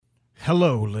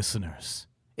Hello, listeners.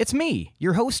 It's me,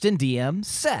 your host and DM,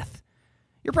 Seth.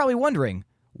 You're probably wondering,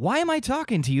 why am I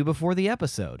talking to you before the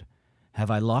episode? Have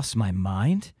I lost my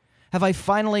mind? Have I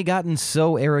finally gotten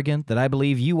so arrogant that I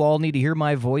believe you all need to hear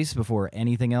my voice before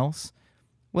anything else?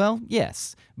 Well,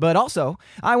 yes, but also,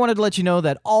 I wanted to let you know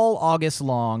that all August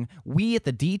long, we at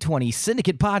the D20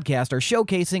 Syndicate Podcast are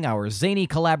showcasing our zany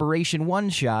collaboration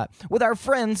one-shot with our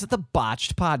friends at the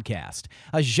Botched Podcast,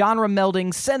 a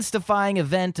genre-melding, sense-defying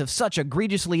event of such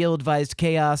egregiously ill-advised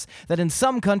chaos that in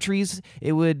some countries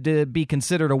it would be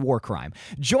considered a war crime.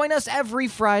 Join us every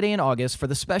Friday in August for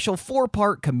the special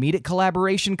 4-part comedic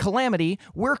collaboration calamity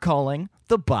we're calling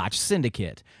The Botched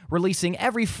Syndicate, releasing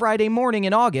every Friday morning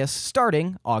in August,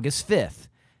 starting August 5th.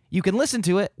 You can listen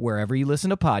to it wherever you listen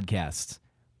to podcasts.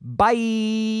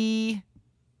 Bye!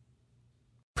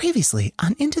 Previously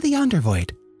on Into the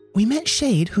Undervoid, we met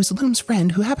Shade, who's Loom's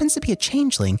friend, who happens to be a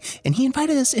changeling, and he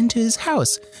invited us into his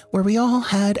house, where we all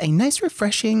had a nice,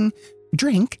 refreshing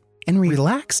drink and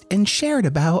relaxed and shared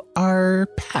about our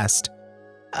past.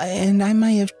 And I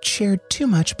might have shared too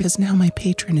much because now my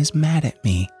patron is mad at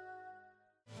me.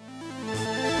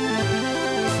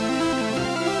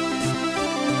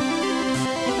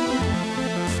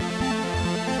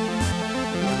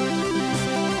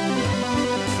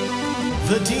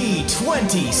 The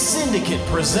D20 Syndicate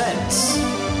presents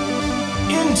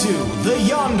Into the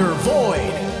Yonder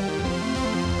Void.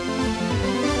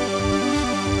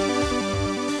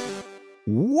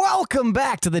 Welcome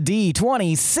back to the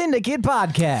D20 Syndicate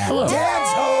Podcast. Hello.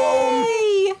 Dad's home.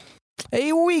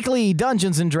 A weekly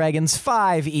Dungeons & Dragons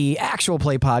 5e actual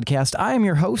play podcast. I am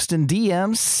your host and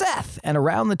DM, Seth, and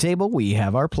around the table we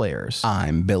have our players.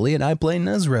 I'm Billy and I play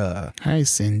Nezra. Hi,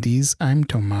 Cindy's. I'm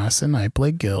Tomas and I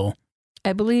play Gil.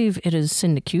 I believe it is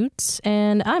Syndicutes,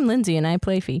 and I'm Lindsay and I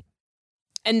play Fee.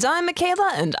 And I'm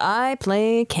Michaela, and I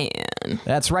play Can.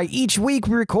 That's right. Each week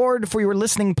we record for your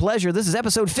listening pleasure. This is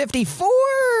episode 54.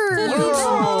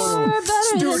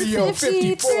 Studio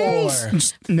 54.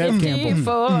 Nev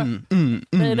Campbell.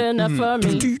 Good enough for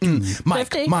me.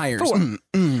 Mike 54. Myers.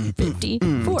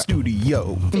 54.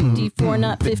 Studio. 54,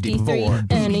 not 53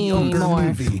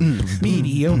 anymore.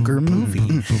 Mediocre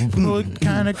movie. Looked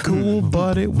kind of cool,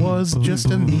 but it was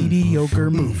just a mediocre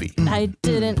movie. I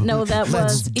didn't know that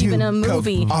was even a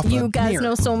movie. You guys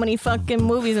know so many fucking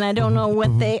movies, and I don't know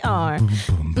what they are. 50,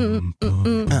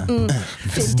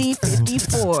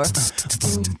 54.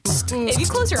 If you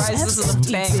close your eyes, this is a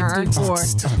banger. 54.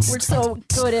 We're so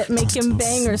good at making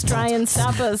bangers. Try and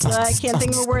stop us. I can't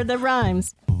think of a word that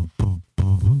rhymes.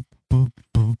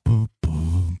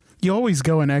 You always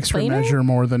go an extra Plainer? measure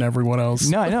more than everyone else.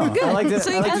 No, I know. I like this.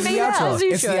 So I you like can this make it outro. as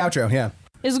you It's the should. outro, yeah.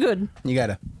 It's good. You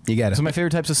gotta. Those are my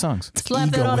favorite types of songs. Slap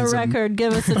that on a Egoism. record.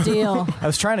 Give us a deal. I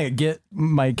was trying to get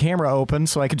my camera open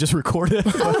so I could just record it.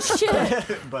 Oh, shit.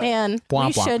 Man, Womp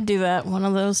we womp. should do that one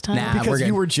of those times. Nah. we're Because good.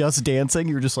 you were just dancing.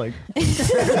 You were just like...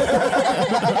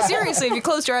 Seriously, if you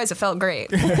closed your eyes, it felt great.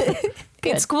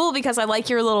 It's cool because I like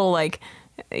your little, I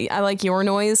like your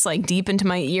noise, deep into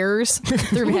my ears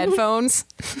through headphones.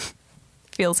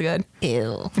 Feels good.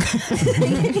 Ew.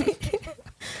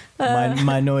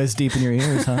 my noise deep in your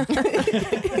ears, huh?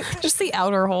 Just the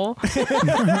outer hole.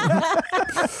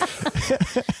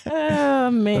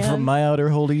 Oh, man. From my outer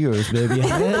hole to yours, baby.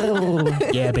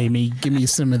 Yeah, baby. Give me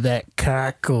some of that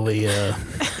cochlea.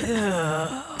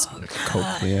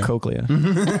 Cochlea.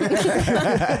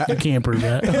 You can't prove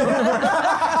that.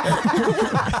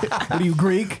 What are you,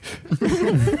 Greek?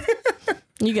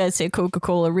 You guys say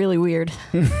Coca-Cola really weird.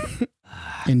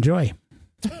 Enjoy.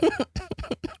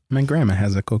 My grandma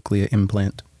has a cochlea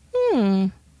implant.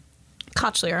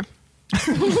 Kochlear.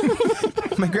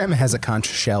 My grandma has a conch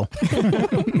shell.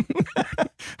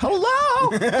 Hello?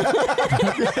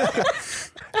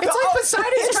 It's like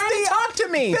Poseidon's trying to talk to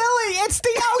me. Billy, it's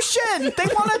the ocean. They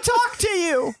want to talk to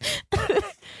you.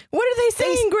 What are they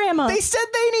saying, Grandma? They said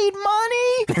they need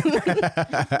money.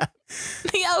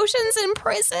 The ocean's in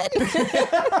prison.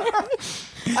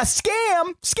 A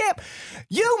scam.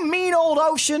 You mean old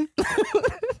ocean.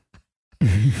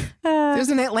 There's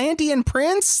an Atlantean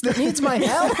prince that needs my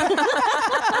help.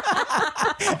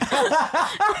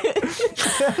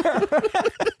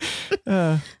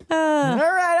 All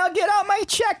right, I'll get out my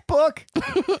checkbook.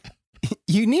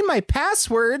 You need my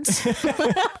passwords.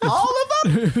 All of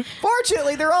them?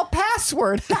 Fortunately, they're all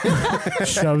password.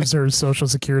 Shoves her social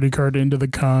security card into the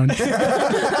conch.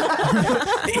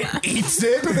 Eats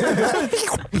it.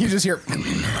 You just hear.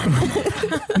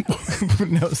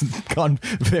 No, it's gone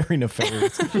very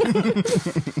nefarious.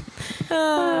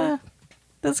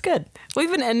 That's good.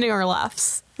 We've been ending our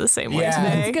laughs the same way Yeah.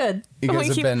 today. That's good. You guys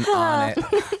have been on it.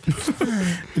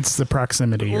 It's the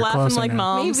proximity. You're Laughing close like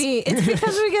enough. moms. Maybe it's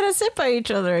because we get to sit by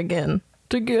each other again.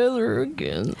 Together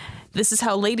again. This is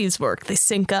how ladies work. They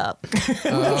sync up.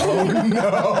 Oh,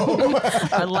 no.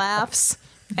 Our laughs,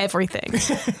 everything.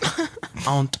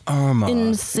 Aunt Irma In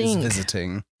is sync.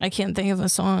 visiting. I can't think of a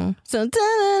song. So,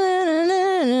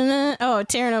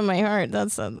 tearing on my heart.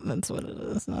 That's what it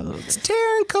is. It's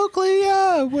tearing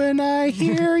Cochlea when I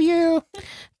hear you.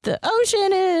 The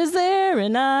ocean is there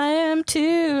and I am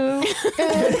too.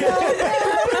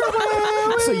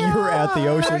 So you were at the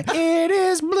ocean. It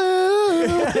is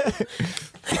blue.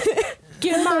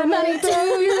 Give my money to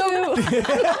you.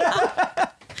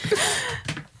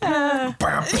 Oh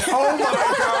my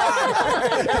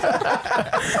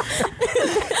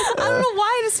I don't know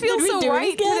why this feels Did we so do it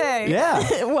right again? today.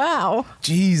 Yeah. Wow.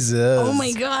 Jesus. Oh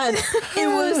my God. It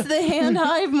was the hand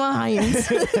hive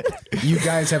minds. You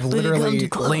guys have literally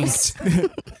linked.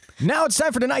 Now it's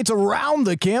time for tonight's Around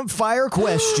the Campfire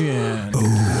question.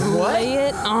 Lay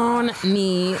it on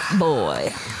me,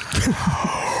 boy.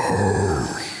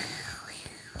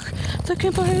 The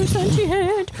campfire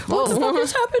sentient. What the fuck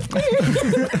has happened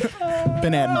here?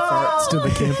 Been adding farts to the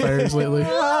campfires lately.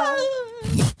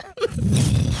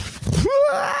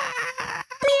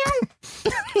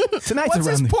 Tonight's What's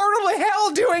this Around the portal to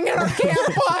hell doing in our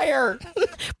campfire? Put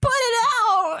it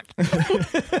out.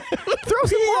 Throw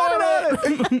some water on it.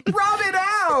 Rub it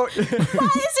out. Why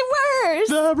is it worse?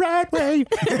 The right way.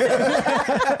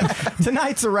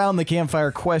 Tonight's Around the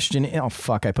Campfire question. Oh,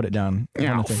 fuck. I put it down.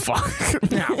 Oh, fuck.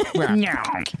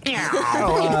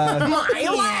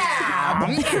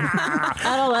 I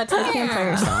don't like to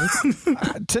campfire songs.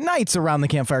 Tonight's Around the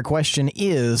Campfire question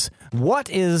is, what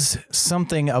is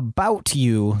something about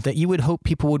you that you would hope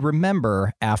people would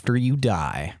remember after you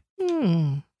die?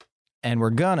 And we're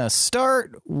gonna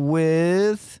start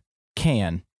with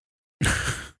Can.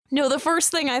 No, the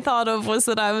first thing I thought of was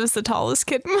that I was the tallest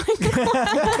kid in my class.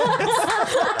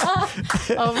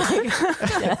 Oh my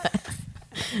God.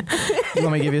 You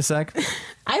want me to give you a sec?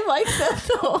 I like that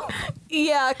though.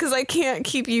 Yeah, because I can't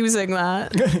keep using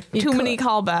that. Too many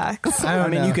callbacks. I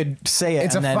mean, know. you could say it.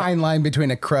 It's a and then, fine line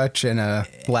between a crutch and a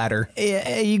ladder.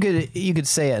 Yeah, you could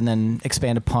say it and then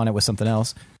expand upon it with something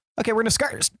else. Okay, we're gonna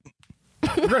Skarsgård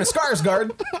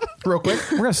real quick.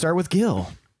 We're gonna start with Gil.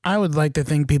 I would like to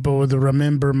think people would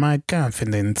remember my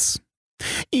confidence.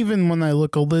 Even when I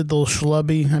look a little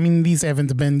schlubby, I mean, these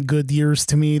haven't been good years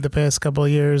to me the past couple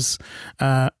of years.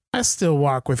 I still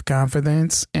walk with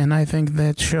confidence, and I think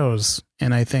that shows.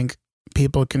 And I think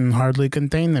people can hardly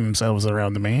contain themselves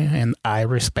around me, and I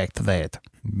respect that.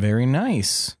 Very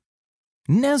nice.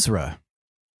 Nezra.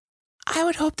 I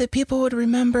would hope that people would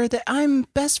remember that I'm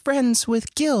best friends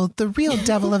with Gil, the real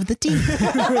devil of the deep.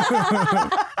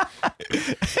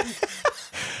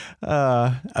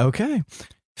 Okay.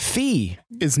 Fee.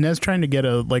 Is Nez trying to get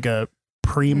a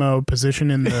primo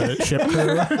position in the ship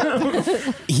crew?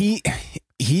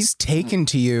 He's taken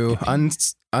to you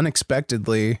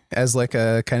unexpectedly as like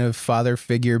a kind of father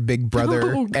figure, big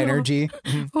brother energy.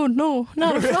 Oh no,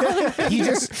 not a father. He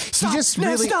just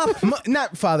really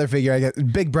not father figure, I guess,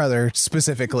 big brother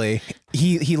specifically.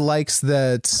 He likes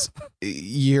that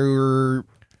you're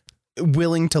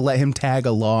willing to let him tag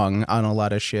along on a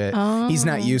lot of shit. He's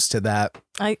not used to that.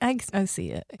 I see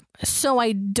it. So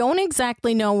I don't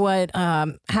exactly know what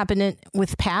happened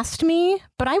with past me,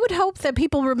 but I would hope that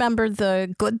people remember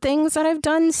the good things that I've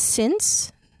done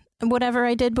since whatever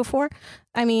I did before.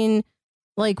 I mean,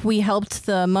 like we helped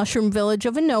the mushroom village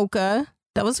of Anoka.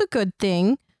 That was a good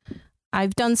thing.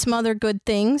 I've done some other good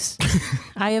things.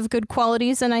 I have good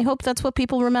qualities, and I hope that's what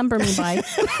people remember me by.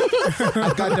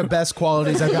 I've got the best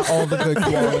qualities. I've got all the good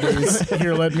qualities.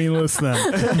 Here, let me list them.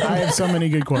 I have so many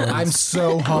good qualities. I'm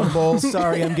so humble.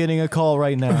 Sorry, I'm getting a call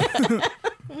right now.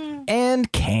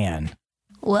 And Can.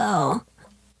 Well,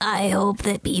 I hope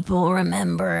that people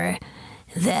remember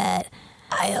that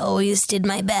I always did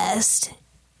my best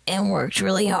and worked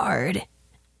really hard.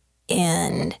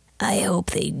 And I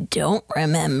hope they don't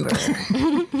remember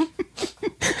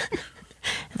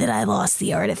that I lost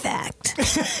the artifact.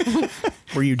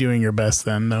 Were you doing your best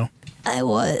then, though? I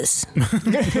was.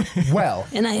 Well,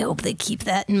 And I hope they keep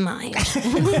that in mind.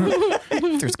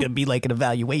 There's going to be like an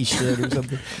evaluation or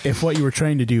something. If what you were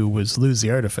trying to do was lose the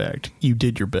artifact, you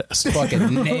did your best.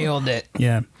 fucking nailed it.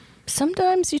 Yeah.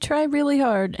 Sometimes you try really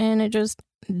hard, and it just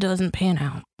doesn't pan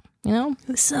out. You know?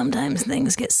 Sometimes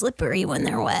things get slippery when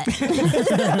they're wet.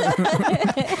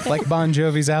 Like Bon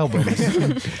Jovi's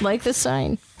albums. Like the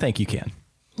sign. Thank you, Can.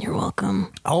 You're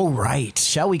welcome. All right.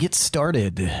 Shall we get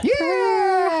started?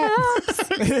 Yeah.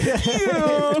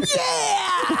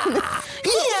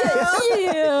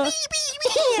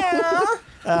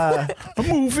 A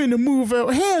move in, a move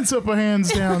out, hands up or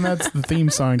hands down. That's the theme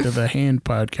song to the Hand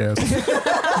podcast.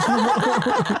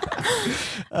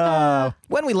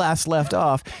 When we last left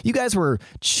off, you guys were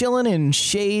chilling in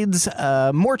Shade's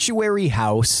mortuary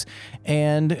house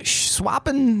and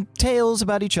swapping tales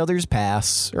about each other's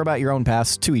pasts, or about your own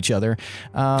past to each other.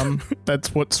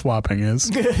 That's what swapping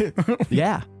is.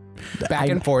 Yeah. Back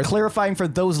and forth. Clarifying for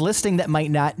those listening that might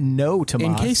not know Tomas.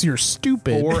 In case you're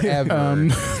stupid. Forever.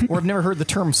 or have never heard the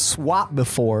term swap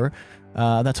before.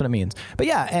 That's what it means. But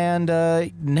yeah, and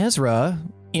Nezra,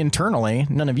 internally,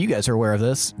 none of you guys are aware of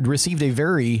this, received a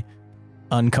very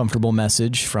uncomfortable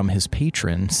message from his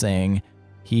patron saying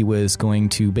he was going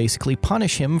to basically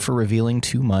punish him for revealing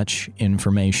too much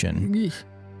information.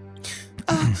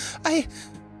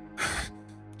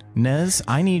 Nez,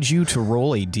 I need you to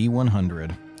roll a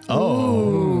D100.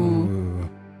 Oh.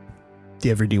 Do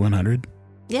you ever D100?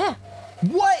 Yeah.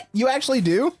 What? You actually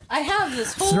do? I have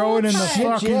this whole Throw it in the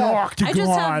time. fucking octagon. I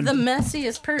just have the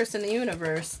messiest purse in the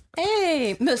universe.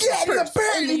 Hey, Mr.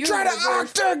 Purse in the universe.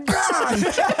 octagon!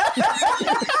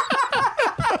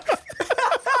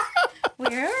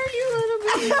 Where are you, little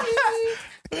baby?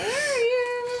 Where are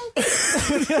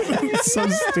you? So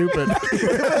stupid.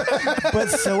 But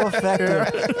so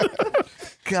effective.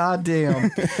 God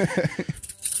damn.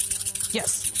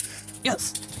 Yes.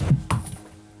 Yes.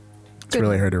 It's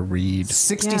really hard to read.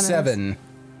 67.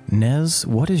 Nez,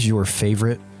 what is your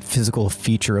favorite physical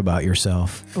feature about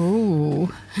yourself? Ooh.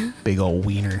 Big old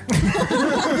wiener.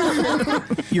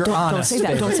 You're honest. Don't say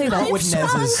that. Don't say that. What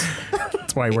Nez's.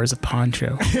 That's why he wears a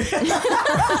poncho.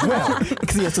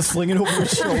 Because he has to sling it over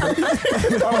his shoulder.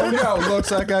 Oh no,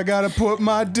 looks like I gotta put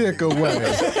my dick away.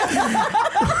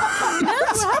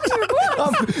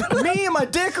 Me and my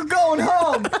dick are going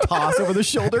home. Toss over the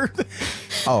shoulder.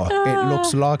 Oh, it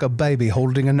looks like a baby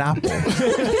holding an apple.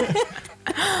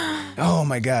 Oh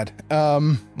my god.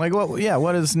 Like what? Yeah.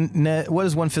 What is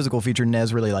one physical feature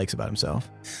Nez really likes about himself?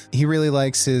 He really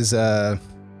likes his kind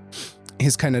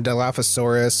of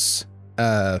Dilophosaurus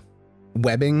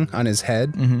webbing on his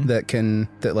head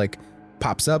that like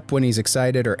pops up when he's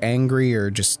excited or angry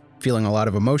or just feeling a lot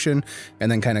of emotion,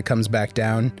 and then kind of comes back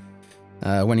down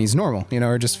when he's normal,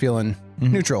 or just feeling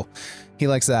neutral. He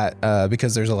likes that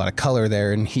because there's a lot of color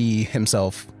there, and he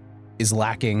himself is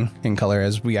lacking in color,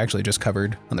 as we actually just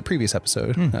covered on the previous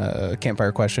episode,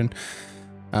 Campfire Question.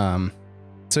 So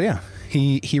yeah,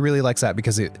 he really likes that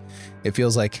because it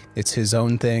feels like it's his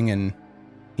own thing, and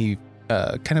he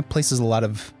kind of places a lot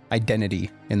of identity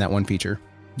in that one feature.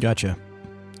 Gotcha.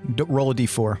 Roll a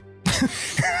D4.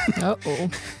 Uh-oh.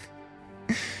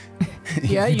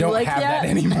 Yeah, you don't like have that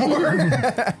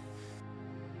anymore.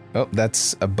 Oh,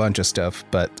 that's a bunch of stuff,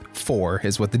 but 4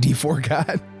 is what the D4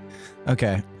 got.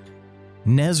 Okay.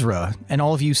 Nezra, and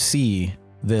all of you see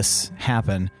this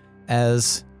happen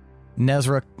as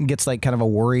Nezra gets like kind of a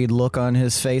worried look on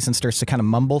his face and starts to kind of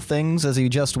mumble things as he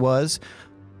just was.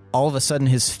 All of a sudden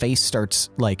his face starts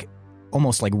like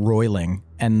almost like roiling,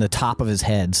 and the top of his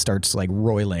head starts like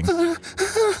roiling.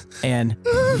 And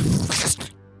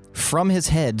from his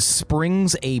head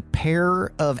springs a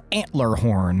pair of antler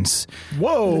horns.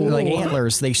 Whoa. Like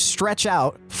antlers. They stretch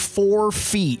out 4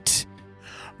 feet.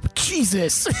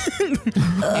 Jesus.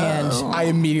 And I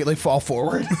immediately fall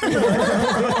forward. Off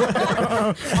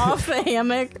the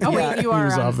hammock. Oh, Yeah, wait, you are he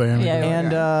was on. off the hammock. Yeah,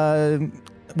 and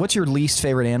what's your least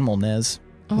favorite animal, Nez?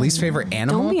 Least favorite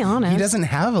animal? Don't be honest. He doesn't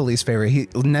have a least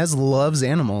favorite. Nez loves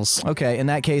animals. Okay, in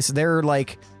that case, they're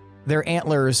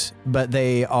antlers, but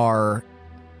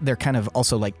they're kind of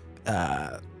also like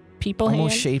people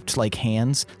almost hand. shaped like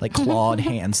hands, like clawed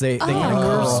hands. They kind of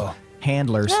curse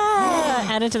handlers.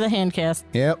 Add it to the hand cast.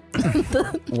 Yep.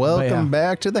 Welcome Yeah.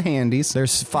 back to the handies.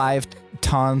 There's 5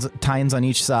 tines on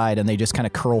each side, and they just kind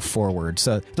of curl forward.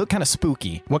 So they look kind of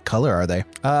spooky. What color are they?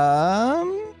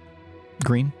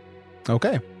 Green.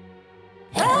 Okay.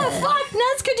 Oh, fuck,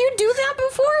 Nez, could you do that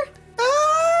before?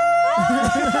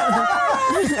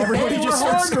 Everybody just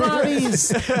starts screaming.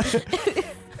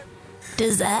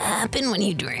 Does that happen when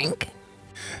you drink?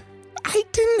 I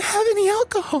didn't have any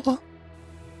alcohol.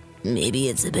 Maybe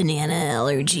it's a banana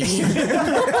allergy.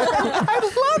 I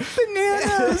love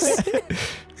bananas.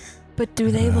 But do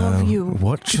they love you?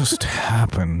 What just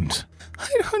happened? I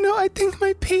don't know. I think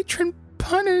my patron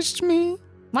punished me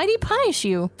Why'd he punish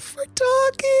you? for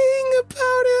talking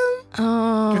about him.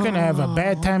 Oh, You're going to have a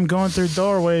bad time going through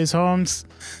doorways, Holmes.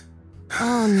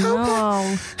 oh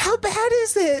no. How bad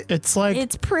is it? It's like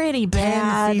It's pretty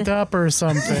 10 feet bad. up or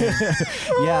something.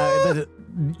 Yeah,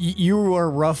 you are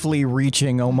roughly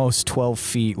reaching almost 12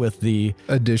 feet with the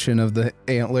addition of the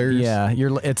antlers. Yeah,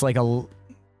 it's like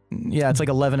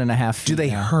 11 and a half feet. Do they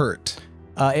now. hurt?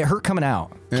 It hurt coming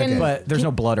out, but there's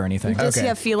no blood or anything. Does he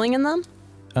have feeling in them?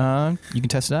 You can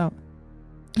test it out.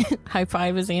 High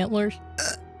five his antlers.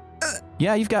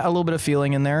 Yeah, you've got a little bit of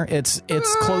feeling in there. It's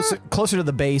closer to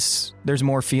the base. There's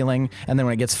more feeling, and then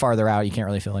when it gets farther out, you can't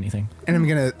really feel anything. And I'm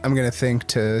gonna think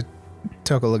to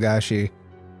Toko Lagashi.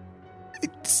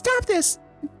 Stop this!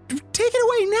 Take it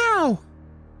away now!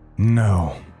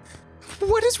 No.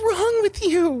 What is wrong with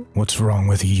you? What's wrong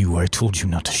with you? I told you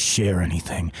not to share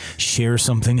anything. Share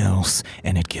something else,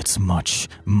 and it gets much,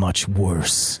 much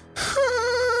worse.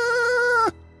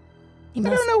 I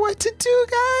don't know what to do,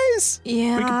 guys.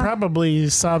 Yeah. We could probably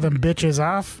saw them bitches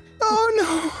off. Oh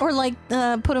no! Or like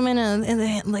put them in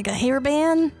a like a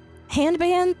hairband,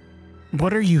 handband.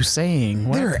 What are you saying?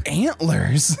 What? They're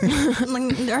antlers.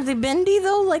 Like, are they bendy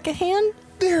though, like a hand?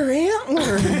 They're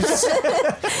antlers.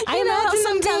 I imagine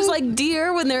sometimes like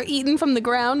deer when they're eaten from the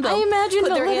ground. I imagine put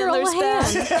the their literal antlers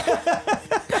hand. back.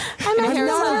 I imagine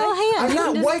the literal hand. I'm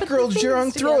not Just white put girl the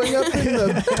drunk fingers throwing up in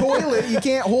the toilet. You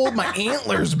can't hold my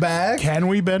antlers back. Can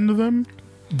we bend them?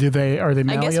 Are they I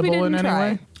guess we malleable in didn't any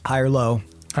try. way? High or low? All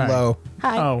right. Low.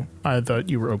 Hi. Oh, I thought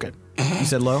you were okay. You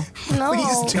said low? No.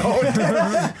 Please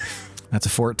don't. That's a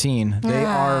 14. They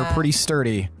are pretty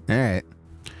sturdy. All right.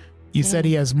 You said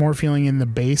he has more feeling in the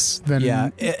base than... Yeah,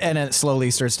 and it slowly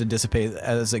starts to dissipate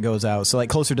as it goes out. So like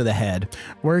closer to the head.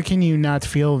 Where can you not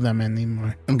feel them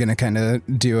anymore? I'm gonna kind of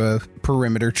do a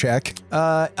perimeter check.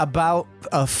 About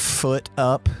a foot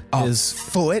up is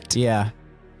Foot. yeah.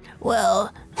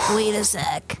 Well, wait a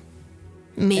sec.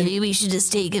 Maybe we should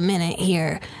just take a minute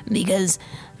here, because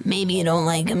maybe you don't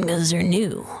like them because they're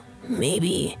new.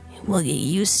 Maybe we'll get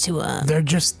used to them. They're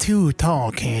just too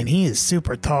tall, Ken. He is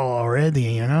super tall already,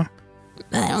 you know?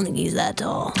 I don't think he's that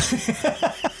tall.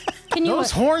 Can you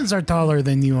Those horns are taller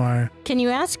than you are. can you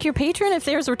ask your patron if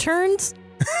there's returns?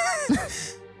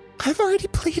 I've already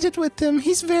pleaded with him.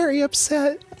 He's very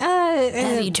upset.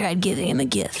 Have you tried giving him a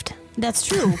gift? That's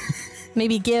true.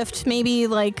 Maybe gift. Maybe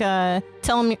like tell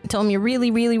him you're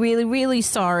really, really, really, really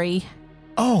sorry.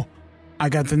 Oh, I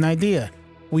got an idea.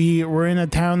 We were in a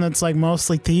town that's like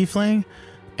mostly tiefling,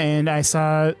 and I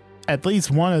saw at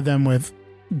least one of them with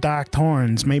docked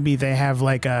horns. Maybe they have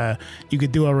like you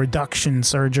could do a reduction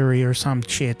surgery or some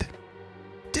shit.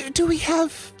 Do we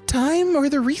have time or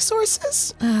the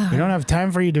resources? We don't have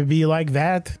time for you to be like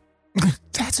that.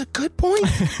 That's a good point.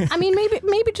 I mean,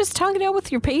 maybe just talk it out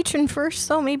with your patron first.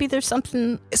 So maybe there's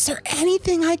something. Is there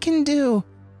anything I can do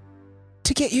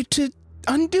to get you to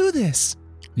undo this?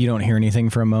 You don't hear anything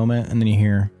for a moment, and then you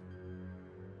hear,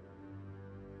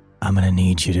 I'm going to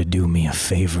need you to do me a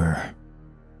favor.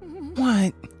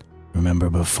 What? Remember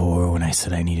before when I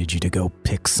said I needed you to go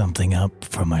pick something up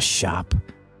from a shop?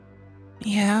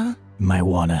 Yeah. You might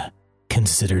want to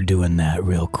consider doing that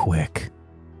real quick.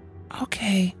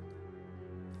 Okay.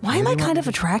 Why am I kind of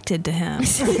attracted to him?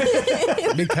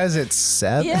 Because it's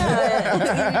Seth.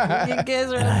 Yeah. You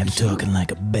guys are. And I'm talking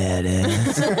like a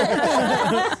badass.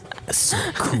 So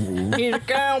cool. He's a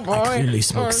cowboy. I clearly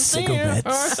smoke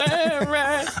cigarettes.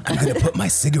 I'm gonna put my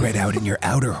cigarette out in your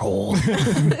outer hole.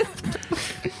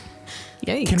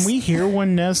 Yikes. Can we hear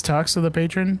when Nez talks to the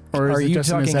patron? Or is Are it you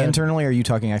just in his talking head? internally or are you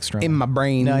talking externally? In my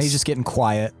brain. No, he's just getting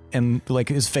quiet and like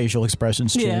his facial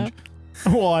expressions change.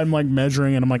 Well, I'm like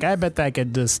measuring and I'm like, I bet that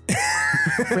could just...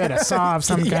 if we had a saw of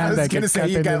some kind I was that gonna could say cut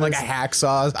you into got like a this.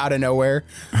 hacksaw out of nowhere.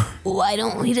 Why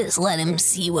don't we just let him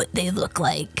see what they look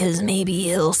like? Because maybe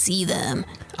he'll see them.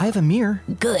 I have a mirror.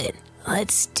 Good.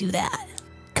 Let's do that.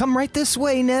 Come right this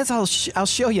way, Nez. I'll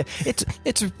show you.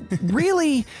 It's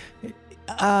really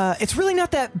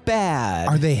not that bad.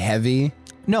 Are they heavy?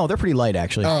 No, they're pretty light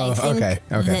actually. Oh, I think okay.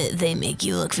 that they make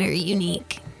you look very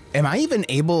unique. Am I even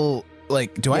able?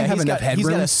 Like, do I have enough He's headroom?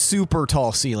 got a super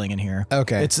tall ceiling in here.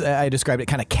 Okay. It's I described it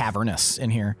kind of cavernous in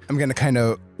here. I'm gonna kind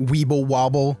of weeble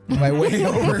wobble my way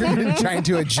over, trying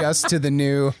to adjust to the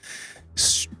new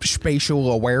spatial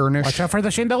awareness. Watch out for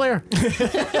the chandelier.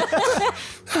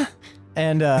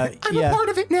 And I'm a part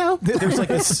of it now. There's like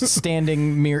this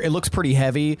standing mirror. It looks pretty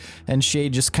heavy, and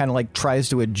Shade just kind of like tries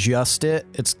to adjust it.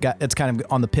 It's kind of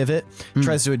on the pivot.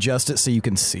 Tries to adjust it so you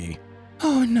can see.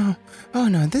 Oh no.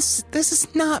 This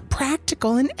is not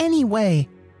practical in any way.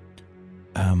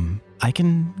 I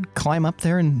can climb up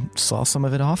there and saw some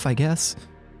of it off, I guess.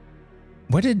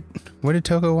 What did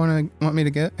Toko want me to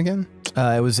get again?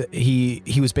 It was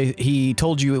he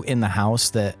told you in the house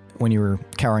that when you were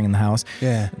cowering in the house,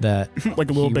 Yeah, that Like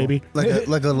a little he- baby. like a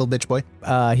little bitch boy.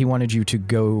 He wanted you to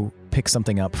go pick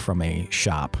something up from a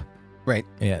shop. Right.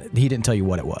 Yeah, he didn't tell you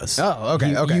what it was. Oh,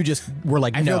 okay, You- okay. You just were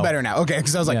like, I no. feel better now. Okay,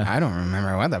 because I was like, Yeah. I don't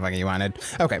remember what the fuck you wanted.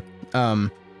 Okay.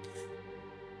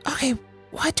 Okay,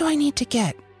 what do I need to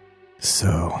get?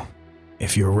 So,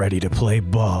 if you're ready to play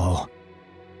ball,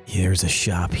 there's a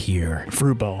shop here.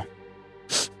 Fruit ball.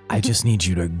 I just need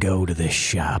you to go to this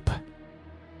shop.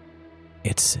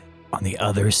 It's on the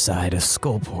other side of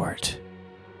Skullport,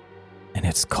 and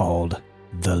it's called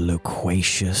the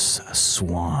Loquacious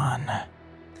Swan.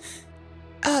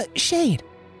 Shade,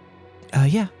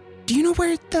 Yeah. do you know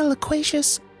where the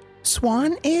loquacious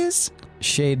swan is?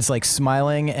 Shade's like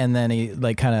smiling, and then he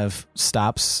like kind of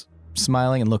stops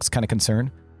smiling and looks kind of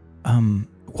concerned.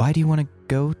 Why do you want to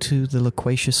go to the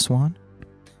Loquacious Swan?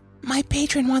 My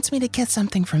patron wants me to get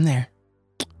something from there.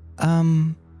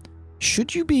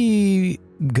 Should you be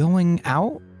going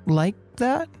out like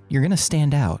that? You're gonna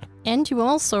stand out. And you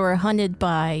also are hunted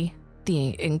by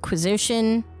the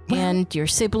Inquisition and your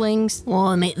siblings.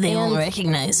 Well, they won't And-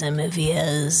 recognize him if he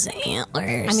has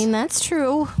antlers. I mean, that's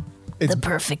true. the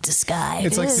perfect disguise.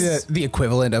 It's like the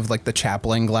equivalent of like the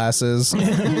Chaplin glasses.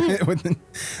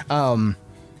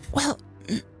 Well,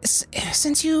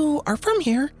 since you are from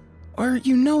here, or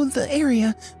you know the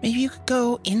area, maybe you could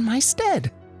go in my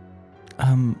stead.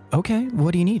 Okay,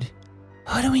 what do you need?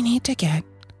 What do we need to get?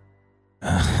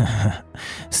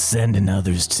 Sending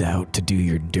others out to do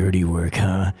your dirty work,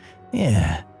 huh?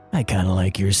 Yeah, I kind of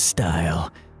like your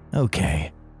style.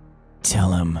 Okay,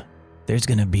 tell him there's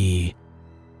gonna be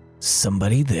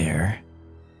somebody there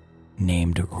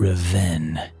named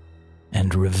Raven,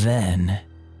 and Raven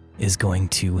is going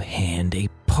to hand a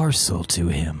parcel to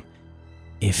him.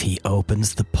 If he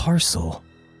opens the parcel,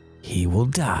 he will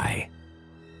die.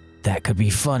 That could be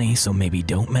funny, so maybe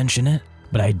don't mention it,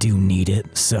 but I do need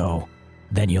it, so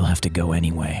then you'll have to go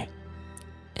anyway.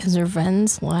 Is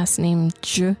Raven's last name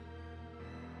J?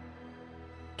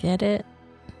 Get it?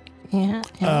 Yeah.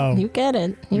 Oh. You get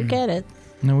it. You get it.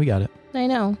 No, we got it. I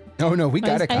know. Oh no, we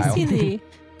got it, Kyle. I see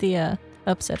the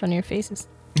upset on your faces.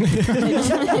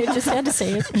 I just had to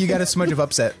say it. You got a smudge of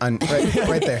upset on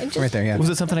right there, right there. Yeah. Was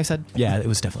it something I said? Yeah, it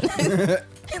was definitely.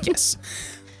 Yes.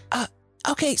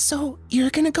 Okay, so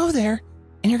you're gonna go there,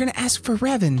 and you're gonna ask for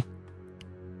Revan,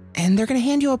 and they're gonna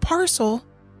hand you a parcel.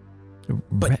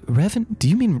 Revan? Do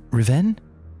you mean Raven?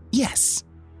 Yes.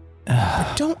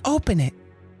 But don't open it.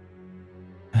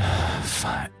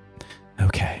 Fine.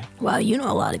 Okay. Wow, you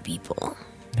know a lot of people.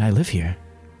 I live here.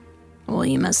 Well,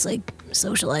 you must like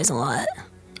socialize a lot.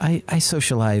 I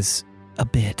socialize a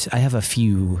bit. I have a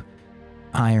few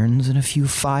irons and a few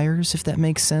fires, if that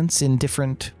makes sense, in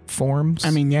different forms. I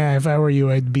mean, yeah, if I were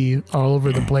you, I'd be all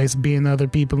over the place being other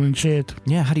people and shit.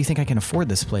 Yeah, how do you think I can afford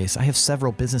this place? I have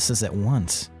several businesses at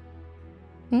once.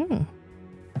 Hmm.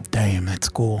 Damn, that's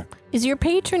cool. Is your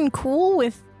patron cool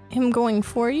with him going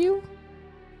for you?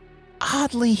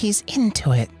 Oddly, he's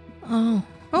into it. Oh.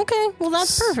 Okay, well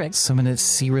that's perfect. So I'm gonna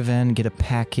see Raven, get a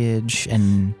package,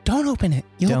 and Don't open it.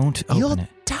 don't You'll open it.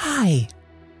 die.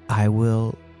 I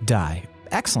will die.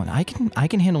 Excellent. I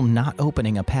can handle not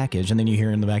opening a package. And then you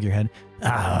hear in the back of your head,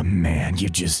 ah, man, you're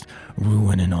just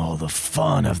ruining all the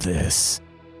fun of this.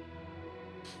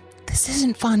 This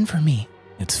isn't fun for me.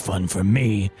 It's fun for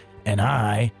me, and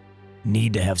I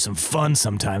need to have some fun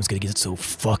sometimes because it gets so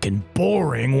fucking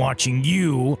boring watching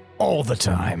you all the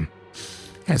time.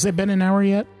 Has it been an hour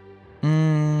yet?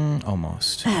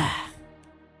 Almost.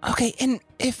 Okay, and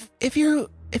if you're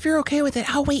okay with it,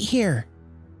 I'll wait here.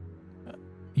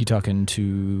 You talking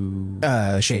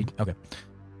to Shade. Okay.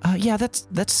 Yeah,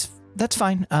 that's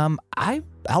fine.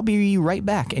 I'll be right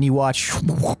back. And you watch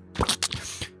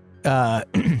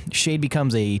Shade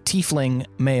becomes a tiefling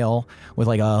male with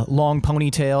like a long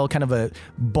ponytail, kind of a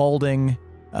balding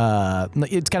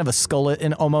it's kind of a skullet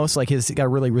and almost like he's got a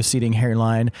really receding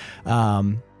hairline,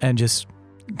 and just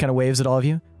kind of waves at all of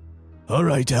you. All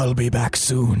right, I'll be back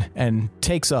soon, and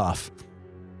takes off.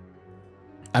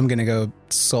 I'm gonna go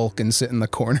sulk and sit in the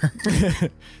corner.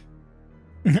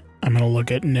 I'm gonna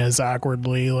look at Nez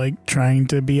awkwardly, like trying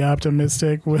to be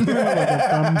optimistic with like a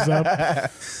thumbs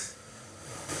up.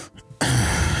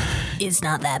 It's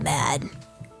not that bad.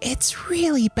 It's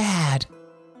really bad.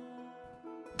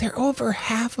 They're over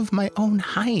half of my own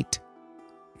height.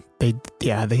 They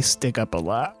stick up a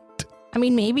lot. I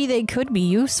mean, maybe they could be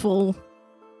useful.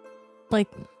 Like,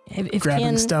 if Grabbing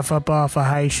Can, stuff up off a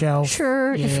high shelf.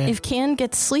 Sure, Yeah. if Can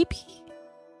gets sleepy,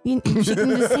 she can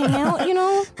just hang out, you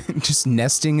know? Just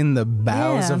nesting in the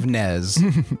boughs Yeah. of Nez.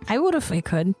 I would if I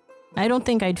could. I don't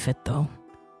think I'd fit, though.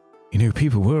 You know,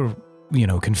 people were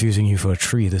confusing you for a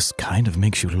tree, this kind of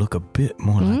makes you look a bit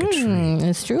more like a tree.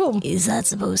 It's true. Is that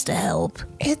supposed to help?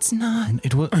 It's not.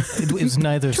 It was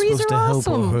neither Trees supposed to are help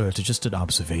or awesome. hurt. It's just an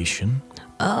observation.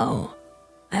 Oh,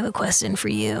 I have a question for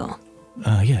you.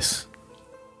 Yes.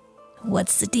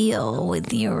 What's the deal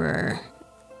with your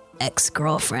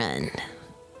ex-girlfriend?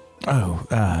 Oh,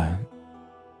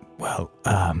 well,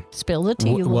 Spill the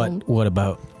tea. what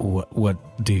about,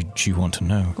 what did you want to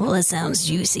know? Well, it sounds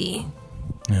juicy.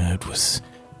 It was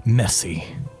messy,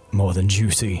 more than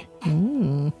juicy.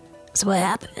 So what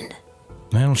happened?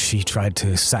 Well, she tried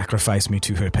to sacrifice me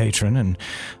to her patron, and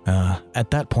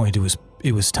at that point,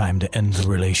 it was time to end the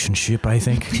relationship, I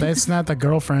think. That's not the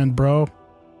girlfriend, bro.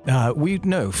 For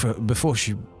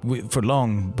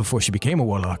long before she became a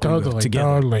warlock, we were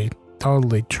together.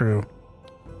 Totally true.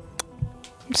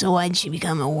 So why'd she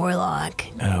become a warlock?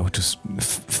 Just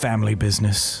family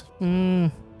business.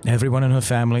 Everyone in her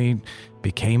family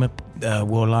became a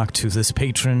warlock to this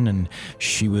patron, and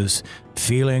she was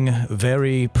feeling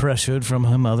very pressured from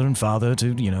her mother and father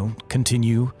to,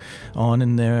 continue on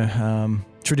in their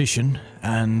tradition.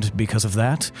 And because of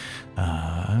that,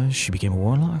 she became a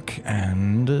warlock,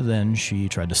 and then she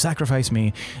tried to sacrifice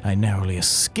me. I narrowly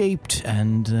escaped,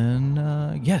 and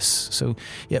then, yes. So,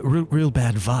 yeah, real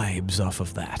bad vibes off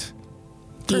of that.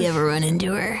 Do you ever run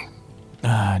into her?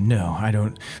 No, I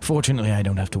don't. Fortunately, I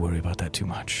don't have to worry about that too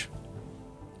much.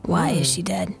 Why is she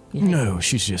dead? No,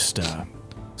 she's just,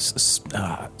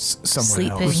 somewhere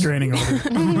Sleeping. else. Restraining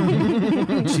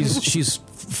order. She's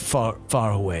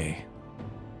far away.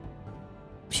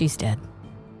 She's dead.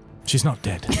 She's not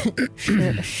dead.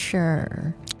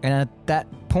 Sure. And at that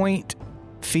point,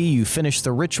 Fee, you finish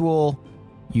the ritual.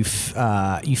 You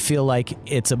feel like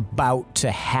it's about to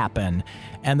happen.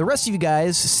 And the rest of you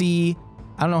guys see,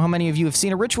 I don't know how many of you have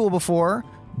seen a ritual before,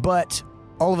 but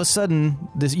all of a sudden,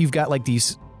 you've got like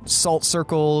these salt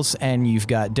circles and you've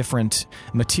got different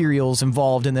materials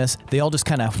involved in this. They all just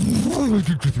kind of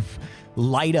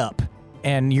light up,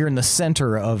 and you're in the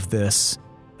center of this,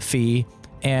 Fee,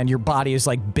 and your body is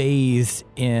like bathed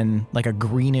in like a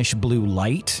greenish blue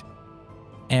light,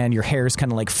 and your hair is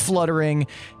kind of like fluttering,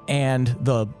 and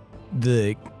the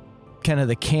kind of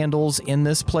the candles in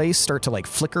this place start to like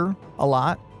flicker a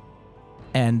lot.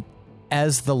 And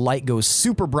as the light goes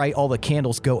super bright, all the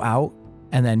candles go out,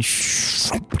 and then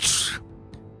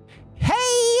hey,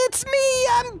 it's me!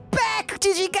 I'm back!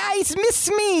 Did you guys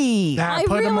miss me? I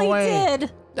Put him really away.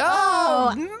 did.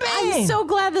 Oh, man! I'm so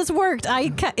glad this worked.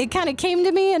 It kind of came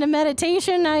to me in a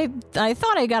meditation. I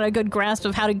thought I got a good grasp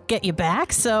of how to get you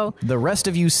back, so... The rest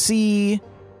of you see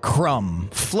Crumb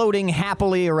floating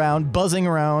happily around, buzzing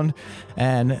around,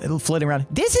 and floating around.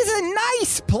 This is a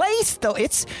nice place, though.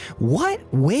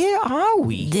 Where are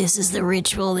we? This is the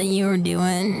ritual that you were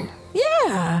doing.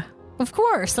 Yeah, of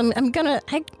course. I'm gonna...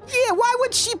 Yeah, why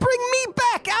would she bring me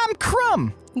back? I'm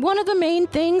Crumb. One of the main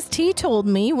things T told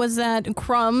me was that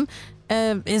Crumb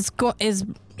shouldn't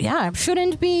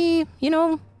be,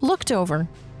 looked over.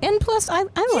 And plus, I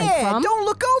like Crumb. Don't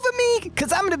look over me,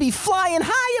 because I'm going to be flying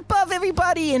high above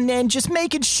everybody and then just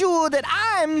making sure that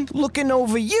I'm looking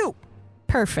over you.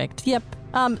 Perfect. Yep.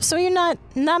 So you're not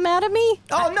mad at me?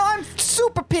 Oh, no, I'm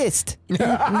super pissed.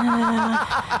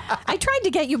 I tried to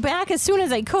get you back as soon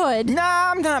as I could.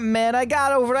 Nah, I'm not mad. I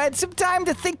got over it. I had some time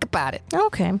to think about it.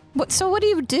 Okay. So what do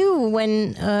you do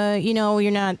when,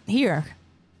 you're not here?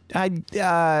 I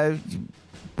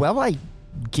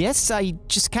guess I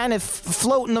just kind of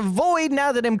float in the void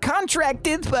now that I'm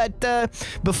contracted, but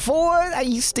before I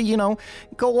used to,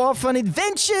 go off on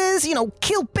adventures,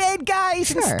 kill bad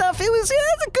guys and Sure. stuff. It was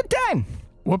a good time.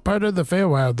 What part of the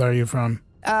Feywild are you from?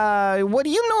 What do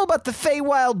you know about the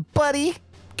Feywild, buddy?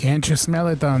 Can't you smell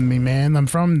it on me, man? I'm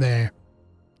from there.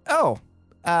 Oh,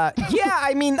 yeah,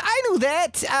 I mean, I knew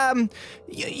that. I'm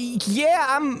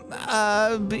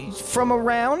from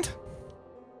around.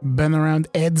 Been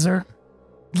around Edzer?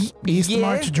 East yeah.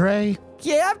 March Dre?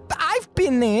 Yeah, I've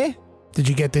been there. Did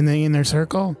you get in the inner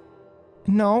circle?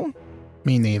 No.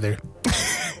 Me neither.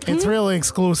 It's really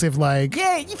exclusive, like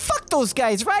Yeah, you fuck those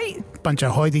guys, right? bunch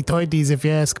of hoity-toities, if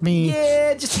you ask me.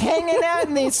 Yeah, just hanging out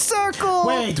in this circle.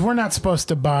 Wait, we're not supposed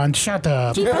to bond. Shut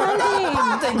up.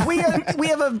 Bonding. We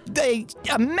have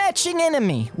a matching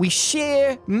enemy. We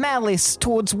share malice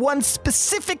towards one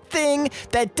specific thing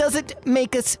that doesn't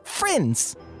make us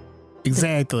friends.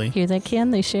 Exactly. Hear that,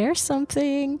 Ken? They share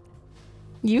something.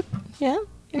 Yeah?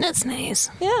 That's nice.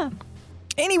 Yeah.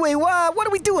 Anyway, what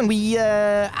are we doing? We,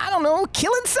 I don't know,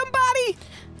 killing somebody?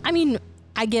 I mean,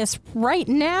 I guess right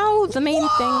now, the main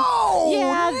Oh, thing...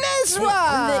 Yeah,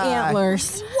 Nezra! the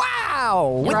antlers.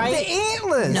 Wow, with Right? the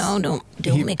antlers. No, don't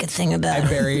Don't make a thing about I it.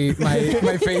 bury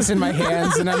my face in my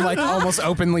hands, and I'm like almost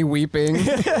openly weeping.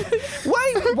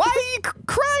 Why are you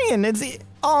crying?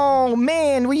 Oh,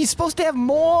 man, were you supposed to have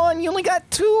more and you only got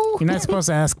 2? You're not supposed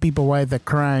to ask people why they're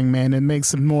crying, man. It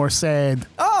makes them more sad.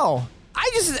 Oh,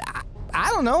 I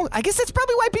don't know. I guess that's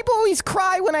probably why people always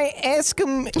cry when I ask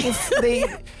them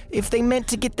if they meant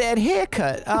to get that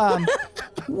haircut.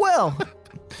 Well,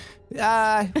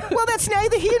 that's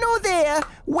neither here nor there.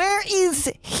 Where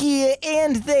is here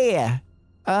and there?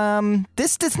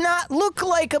 This does not look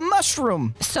like a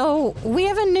mushroom. So we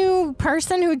have a new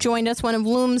person who joined us, one of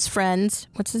Loom's friends.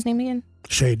 What's his name again?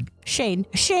 Shade.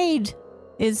 Shade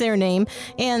is their name.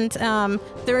 And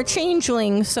they're a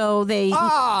changeling, so they...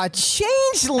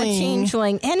 Changeling. A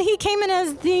changeling. And he came in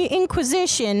as the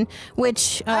Inquisition,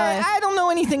 which... I don't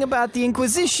know anything about the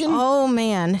Inquisition. Oh,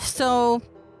 man. So...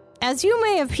 As you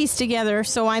may have pieced together,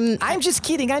 so I'm just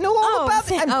kidding. I know all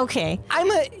about it. Okay.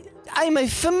 I'm a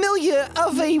familiar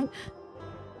of a...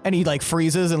 And he like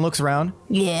freezes and looks around.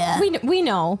 Yeah. We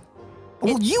know.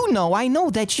 Well, you know. I know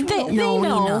that you know. They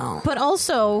know. But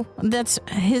also, that's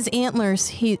his antlers.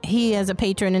 He has a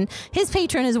patron, and his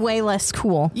patron is way less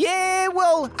cool. Yeah,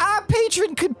 well, our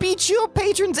patron could beat your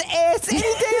patron's ass any day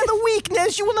of the week.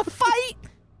 Nez, you want to fight?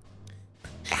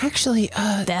 Actually,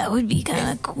 That would be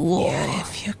kind of cool. yeah,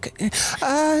 if you could.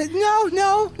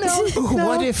 No.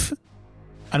 What if...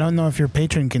 I don't know if your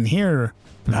patron can hear.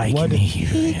 I what can hear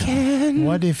He him. can.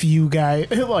 What if you guys...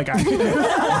 what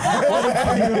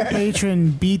if your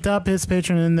patron beat up his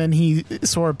patron and then he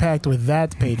sword pact with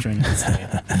that patron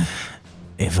instead?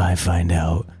 If I find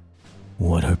out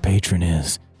what her patron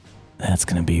is, that's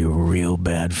going to be real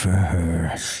bad for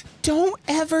her. Don't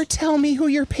ever tell me who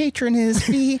your patron is,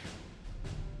 V.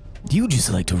 You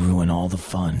just like to ruin all the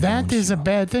fun. That don't is you? a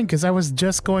bad thing, because I was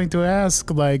just going to ask,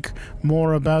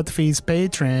 more about Fee's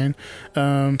patron.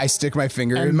 I stick my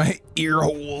finger in my ear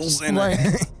holes and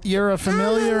You're a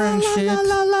familiar and shit.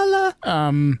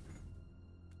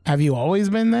 Have you always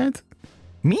been that?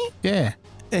 Me? Yeah.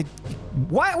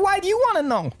 Why do you want to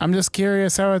know? I'm just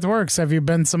curious how it works. Have you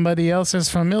been somebody else's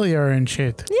familiar and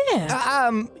shit?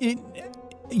 Yeah.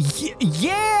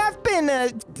 Yeah, I've been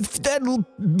the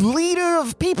leader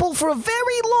of people for a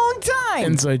very long time.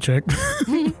 Inside check.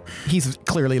 He's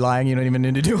clearly lying. You don't even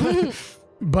need to do it.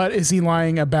 But is he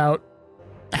lying about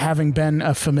having been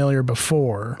a familiar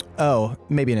before? Oh,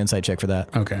 maybe an inside check for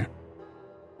that. Okay.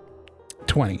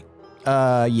 20.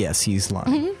 Yes, he's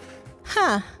lying.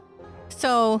 Huh.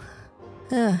 So,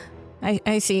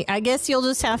 I see. I guess you'll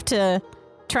just have to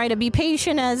try to be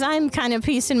patient as I'm kind of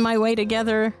piecing my way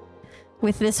together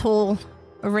with this whole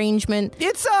arrangement.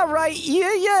 It's all right. You're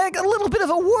a little bit of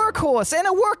a workhorse and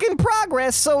a work in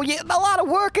progress, so a lot of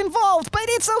work involved, but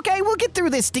it's okay. We'll get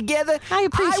through this together. I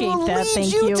appreciate I will that. lead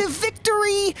Thank you you. to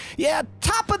victory. Yeah,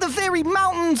 top of the very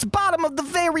mountains, bottom of the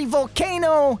very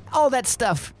volcano, all that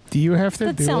stuff. Do you have to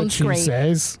That do what sounds she great.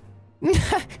 says?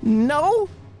 No?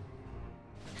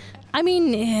 I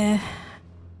mean,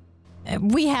 I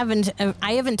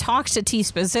haven't talked to T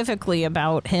specifically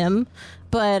about him,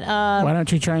 but Why don't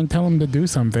you try and tell him to do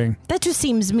something? that just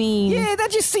seems mean. Yeah,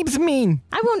 that just seems mean.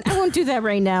 I won't do that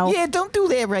right now. Yeah, don't do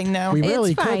that right now. We It's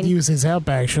really fine. could use his help,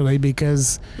 actually,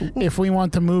 because if we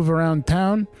want to move around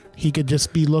town, he could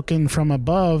just be looking from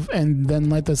above and then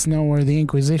let us know where the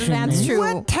Inquisition That's is. true.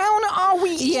 What town are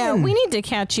we Yeah, in? we need to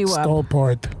catch you up.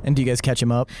 Skullport. And do you guys catch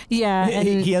him up? Yeah, and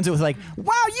He ends it with like,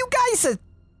 wow, you guys are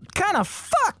kind of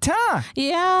fucked, huh?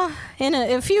 yeah, in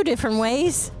a few different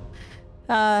ways.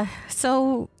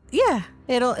 So yeah,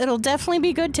 it'll definitely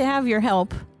be good to have your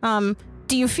help.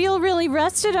 Do you feel really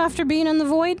rested after being in the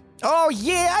void? Oh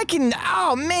yeah, I can.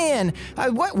 Oh man,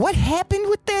 what happened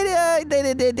with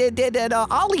that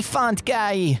Oliphant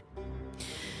guy?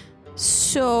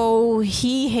 So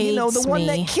he hates You know, the one me.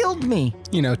 that killed me.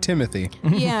 Timothy.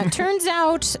 Yeah, turns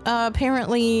out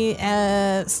apparently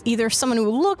either someone who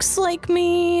looks like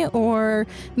me or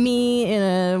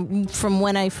me from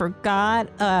when I forgot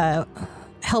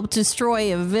helped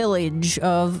destroy a village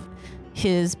of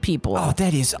his people. Oh,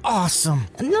 that is awesome.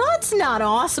 No, it's not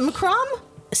awesome, Crumb.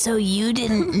 So you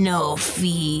didn't know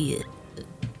Fee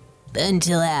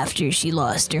until after she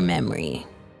lost her memory.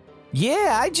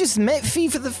 Yeah, I just met Fee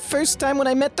for the first time when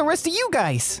I met the rest of you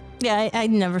guys. Yeah,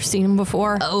 I'd never seen him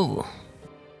before. Oh,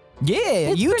 Yeah,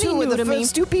 It's you pretty two were new the to me.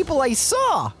 first two people I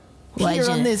saw here Why'd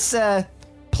on ya- this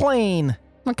plane.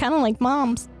 We're kind of like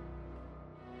moms.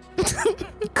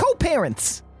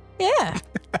 Co-parents. Yeah.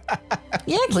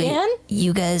 Yeah, wait, Ken.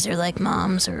 you guys are like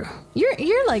moms, or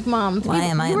You're like mom. Why you,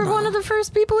 am I You a were one mom? of the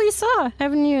first people he saw.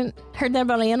 Haven't you heard that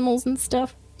about animals and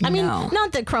stuff? I mean, No.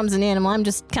 not that Crumb's an animal. I'm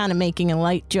just kind of making a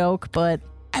light joke, but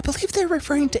I believe they're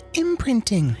referring to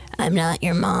imprinting. I'm not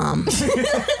your mom.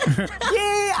 Yeah,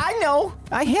 I know.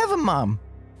 I have a mom.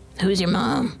 Who's your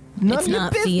mom? None It's of your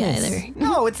not Fee business. either.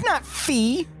 No, it's not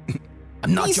Fee.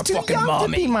 I'm not He's your too fucking young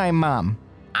mommy. to be my mom.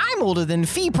 I'm older than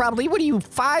Fee, probably. What are you,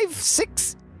 5,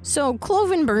 6? So Clove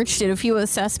and Birch did a few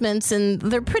assessments, and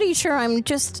they're pretty sure I'm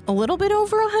just a little bit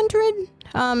over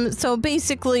 100. So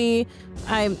basically,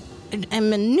 I'm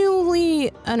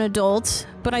newly an adult,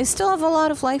 but I still have a lot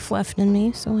of life left in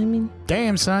me. So I mean,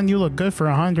 Damn, son, you look good for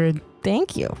 100.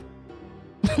 thank you.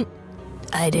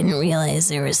 I didn't realize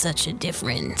there was such a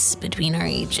difference between our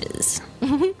ages.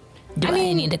 Do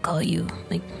I need to call you,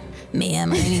 like,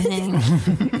 ma'am or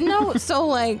anything? No,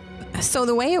 so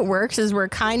the way it works is we're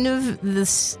kind of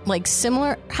this like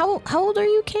similar. How old are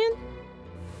you, Ken?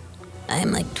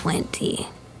 I'm like 20.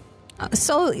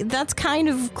 So that's kind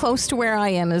of close to where I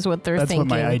am, is what they're That's thinking.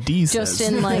 what my ID just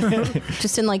says.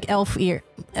 in like elf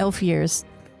years.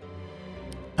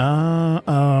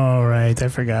 Oh, right. I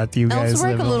forgot you Elves guys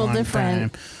work live a little long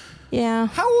different. time. Yeah.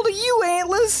 How old are you,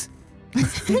 Antlers?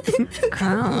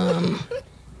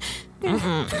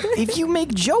 If you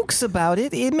make jokes about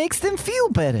it, it makes them feel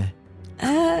better.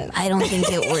 I don't think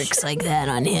it works like that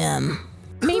on him.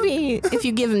 Maybe if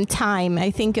you give him time,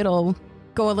 I think it'll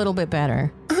go a little bit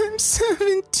better. I'm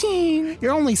 17.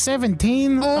 You're only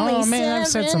 17? Only Oh, man, I've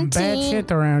said some bad 17.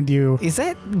 shit around you. Is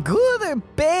that good or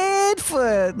bad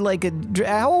for, like,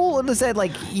 how old is that,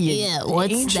 like, Yeah,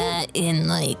 what's ancient? that in,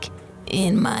 like,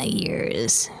 in my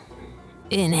years?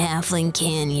 In halfling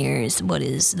can years, what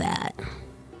is that?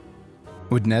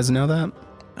 Would Nez know that?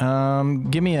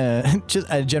 Give me just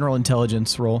a general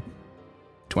intelligence roll.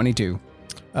 22.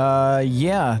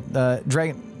 Yeah,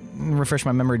 refresh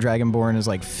my memory, Dragonborn is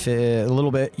like a little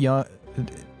bit young.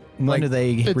 When Like, do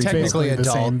they reach? technically Basically the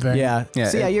adult. same thing. Yeah. Yeah,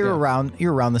 So yeah, it- you're yeah.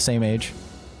 around the same age.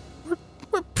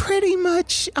 We're pretty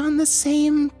much on the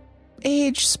same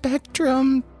age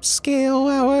spectrum scale,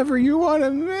 however you want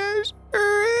to measure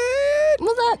it.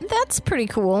 Well, that's pretty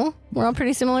cool. We're all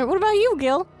pretty similar. What about you,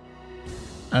 Gil?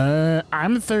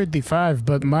 I'm 35,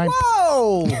 but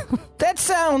Whoa! That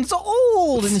sounds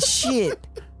old and shit.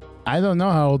 I don't know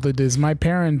how old it is. My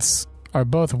parents are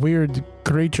both weird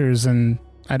creatures, and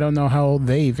I don't know how old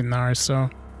they even are, so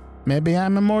maybe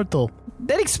I'm immortal.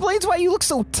 That explains why you look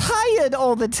so tired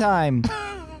all the time.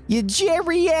 You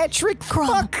geriatric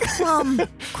fuck.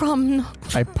 Crumb.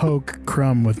 I poke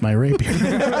Crumb with my rapier.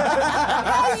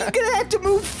 How you gonna have to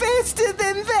move faster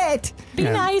than that? Be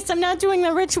Yeah. nice. I'm not doing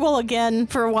the ritual again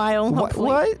for a while.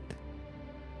 Hopefully.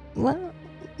 What?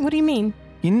 What do you mean?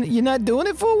 You're not doing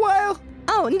it for a while?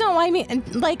 Oh no, I mean,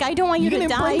 like, I don't want you to gonna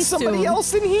die bring somebody soon.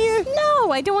 else in here?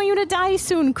 No, I don't want you to die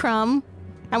soon, Crumb.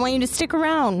 I want you to stick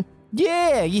around.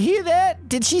 Yeah, you hear that?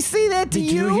 Did she say that to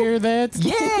Did you hear that?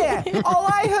 Yeah, all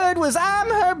I heard was I'm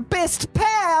her best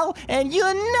pal and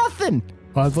you're nothing.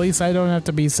 Well, at least I don't have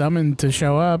to be summoned to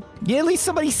show up. Yeah, at least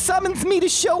somebody summons me to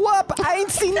show up. I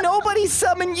ain't seen nobody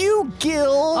summon you,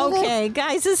 Gil. Okay,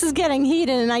 guys, this is getting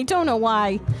heated, and I don't know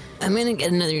why. I'm gonna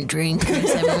get another drink.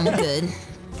 Is everyone good?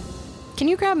 Can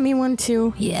you grab me one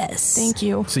too? Yes. Thank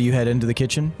you. So you head into the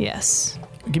kitchen. Yes.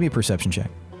 Give me a perception check.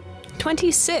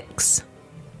 26.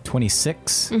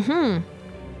 26?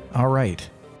 Mm-hmm. All right.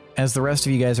 As the rest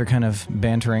of you guys are kind of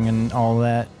bantering and all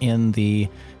that in the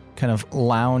kind of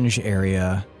lounge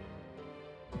area,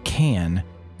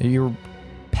 you're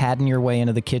padding your way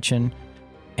into the kitchen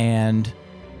and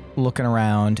looking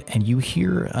around, and you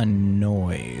hear a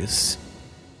noise.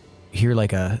 You hear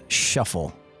like a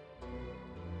shuffle,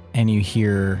 and you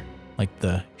hear like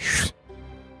the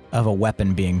of a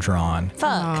weapon being drawn.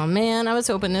 Fuck. Oh man, I was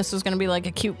hoping this was gonna be like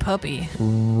a cute puppy.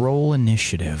 Roll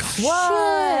initiative.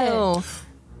 Whoa.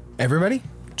 Everybody?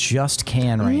 Just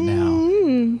can right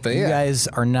now. But You yeah. guys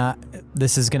are not.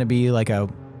 This is going to be like a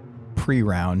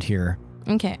pre-round here.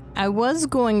 Okay, I was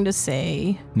going to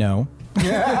say. No.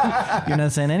 You're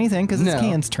not saying anything because it's No.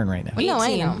 Can's turn right now. No, I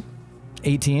 18. know.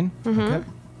 18? Okay.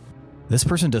 This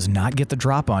person does not get the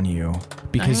drop on you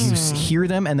because you hear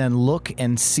them and then look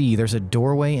and see there's a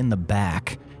doorway in the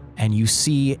back, and you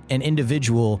see an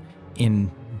individual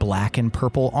in black and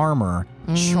purple armor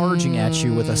charging at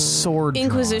you with a sword drawn.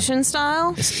 Inquisition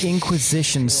style? It's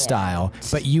Inquisition style,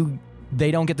 but they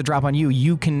don't get the drop on you.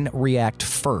 You can react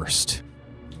first.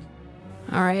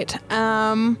 All right.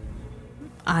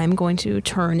 I'm going to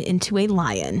turn into a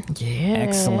lion. Yeah.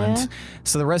 Excellent.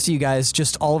 So the rest of you guys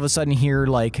just all of a sudden hear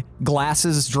like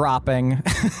glasses dropping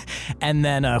and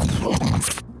then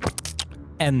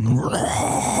and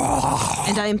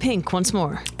I am pink once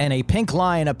more. a pink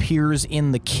lion appears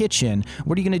in the kitchen.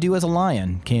 What are you going to do as a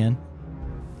lion, Can?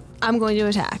 I'm going to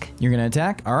attack. You're going to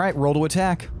attack? All right, roll to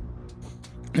attack.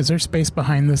 Is there space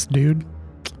behind this dude?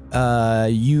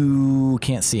 You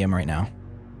can't see him right now.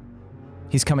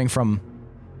 He's coming from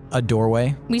a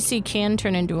doorway. We see Can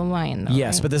turn into a lion, though.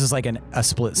 Yes, right? but this is like a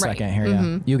split second here.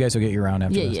 Mm-hmm. Yeah, you guys will get your round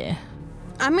after this. Yeah.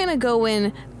 I'm gonna go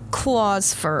in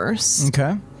claws first.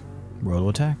 Okay. Roll to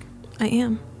attack. I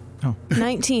am. Oh.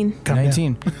 19.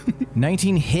 19.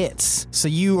 19 hits. So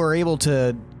you are able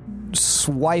to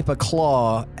swipe a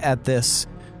claw at this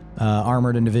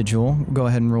armored individual. Go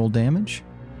ahead and roll damage.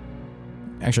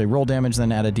 Actually, roll damage,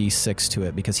 then add a d6 to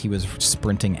it because he was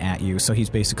sprinting at you. So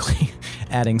he's basically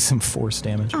adding some force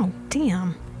damage. Oh,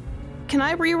 damn. Can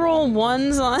I re-roll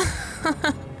ones on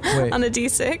Wait. on a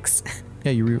d6?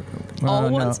 Yeah, you All no.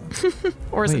 ones?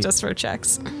 Or is Wait. it just for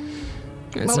checks?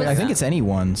 So I think it's any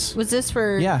ones. Was this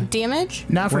for Yeah. damage?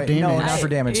 Not for Wait, damage. No, not for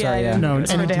damage. Yeah, Sorry, yeah. yeah. No, It's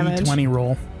and for a damage. D20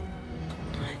 roll.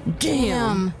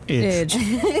 Damn. Itch.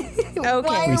 Okay.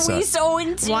 Why are we suck. so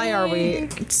intense? Why are we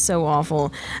so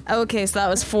awful? Okay, so that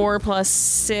was 4 plus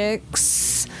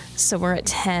 6. So we're at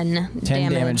 10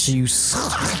 10 damage. So you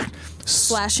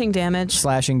Slashing damage.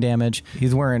 slashing damage.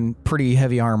 He's wearing pretty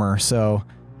heavy armor, so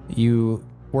you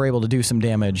were able to do some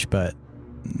damage, but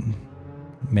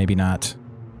maybe not.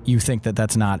 You think that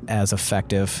that's not as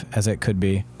effective as it could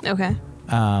be. Okay.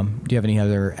 Do you have any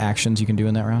other actions you can do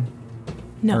in that round?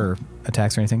 No. Or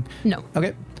attacks or anything? No.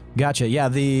 Okay, gotcha. Yeah,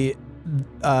 they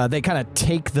kind of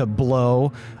take the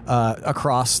blow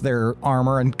across their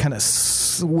armor and kind of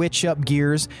switch up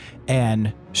gears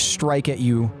and strike at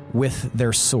you with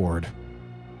their sword.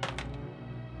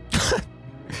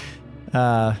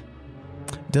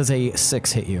 Does a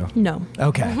 6 hit you? No.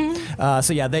 Okay.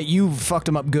 So yeah, you fucked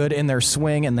them up good in their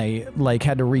swing, and they like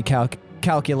had to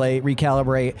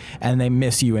recalibrate, and they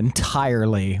miss you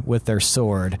entirely with their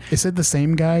sword. Is it the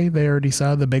same guy they already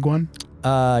saw, the big one?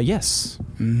 Yes.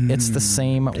 It's the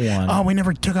same one. Oh, we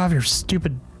never took off your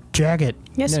stupid jacket.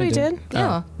 Yes, No, we it did.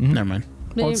 Yeah. Never mind.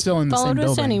 They Well, it's still in the same followed us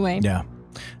building. anyway. Yeah.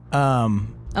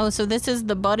 Oh, so this is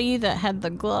the buddy that had the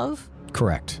glove?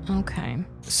 Correct. Okay.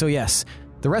 So yes,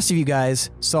 the rest of you guys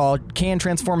saw Can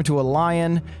transform into a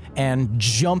lion and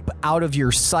jump out of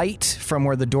your sight from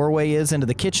where the doorway is into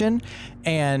the kitchen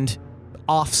and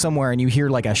off somewhere, and you hear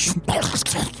like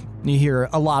you hear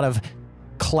a lot of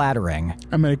clattering.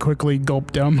 I'm going to quickly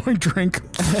gulp down my drink.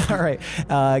 All right,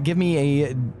 give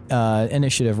me a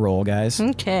initiative roll, guys.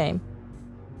 Okay.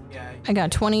 I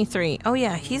got 23. Oh,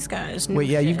 yeah, he's got his new Wait,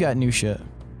 yeah, shit. you've got new shit.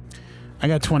 I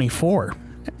got 24.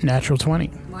 Natural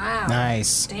 20. Wow.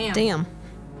 Nice. Damn. Damn.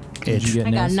 Did you Itch. get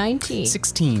I got Niz? 19.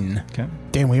 16. Okay.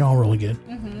 Damn, we all really good.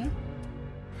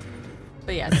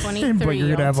 But yeah, 23. But you're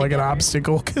going to have like an altogether.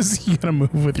 obstacle because you got to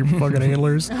move with your fucking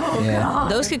antlers. Yeah.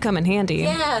 Those could come in handy.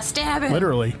 Yeah, stab him.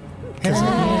 Literally.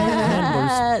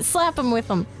 Slap him with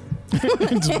them.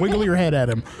 Just wiggle your head at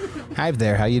him. Hi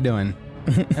there. How you doing?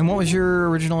 And what was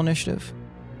your original initiative?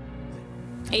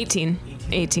 18.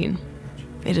 It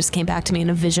just came back to me in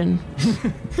a vision.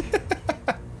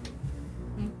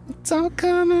 It's all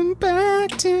coming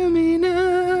back to me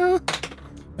now.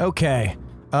 Okay.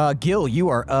 Gil, you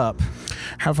are up.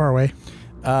 How far away?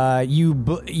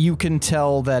 You can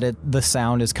tell that the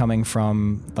sound is coming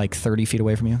from like 30 feet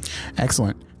away from you.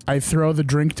 Excellent. I throw the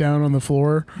drink down on the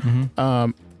floor.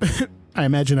 I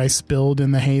imagine I spilled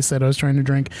in the haste that I was trying to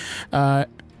drink.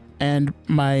 And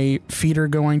my feet are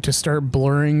going to start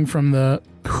blurring from the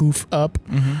hoof up.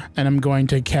 And I'm going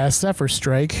to cast Zephyr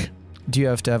Strike. Do you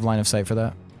have to have line of sight for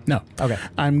that? No. Okay.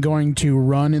 I'm going to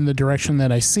run in the direction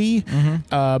that I see.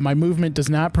 My movement does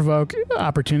not provoke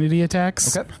opportunity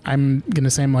attacks. Okay. I'm going to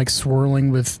say I'm like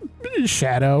swirling with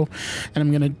shadow. And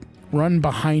I'm going to run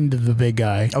behind the big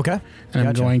guy. Okay. And I'm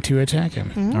Gotcha. going to attack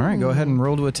him. All right, go ahead and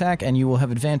roll to attack, and you will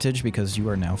have advantage because you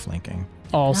are now flanking.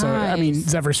 Also, I mean, Nice.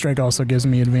 Zephyr Strike also gives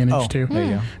me advantage too. There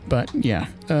you go. But yeah.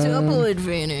 Double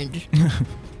advantage.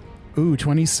 Ooh,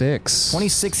 26.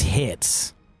 26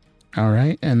 hits. All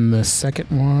right. And the second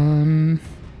one,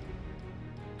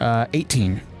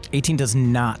 18. 18 does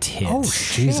not hit. Oh,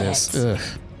 Jesus.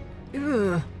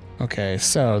 Ugh. Okay,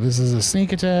 so this is a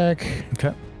sneak attack.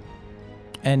 Okay.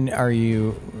 And are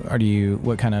you?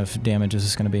 What kind of damage is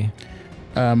this going to be?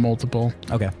 Multiple.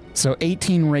 Okay. So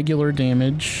 18 regular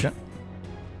damage, Okay.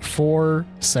 4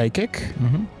 psychic,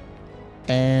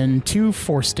 and 2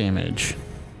 force damage.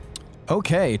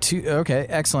 Okay. Okay.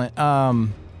 Excellent.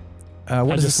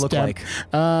 What does this look like?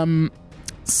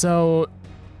 So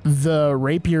the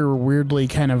rapier weirdly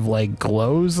kind of like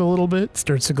glows a little bit,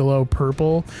 starts to glow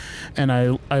purple, and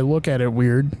I look at it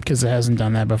weird because it hasn't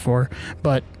done that before,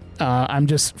 but I'm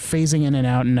just phasing in and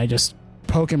out, and I just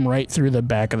poke him right through the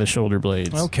back of the shoulder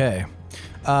blades. Okay.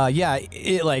 Yeah.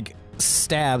 It like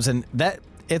stabs, and that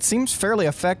it seems fairly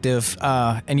effective,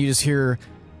 and you just hear,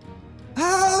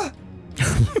 ah!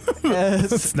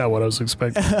 That's not what I was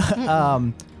expecting.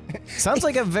 Sounds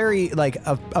like a very, like,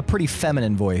 a pretty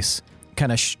feminine voice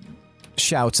kind of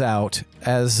shouts out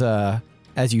as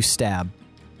you stab.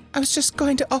 I was just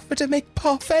going to offer to make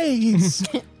parfaits.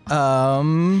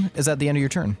 Is that the end of your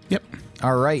turn? Yep.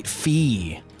 All right,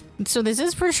 Fee. So this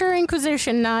is for sure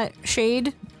Inquisition, not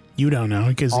Shade. You don't know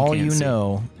because All you you can't see.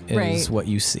 know is Right. what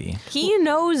you see. He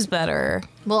knows better.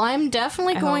 Well, I'm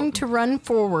definitely going to run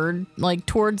forward, like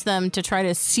towards them, to try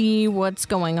to see what's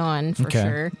going on for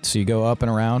sure. So you go up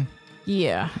and around.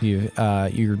 Yeah.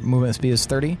 Your movement speed is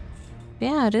 30.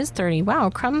 Yeah, it is 30. Wow,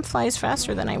 Crumb flies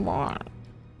faster than I want.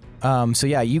 So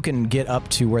yeah, you can get up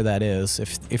to where that is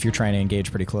if you're trying to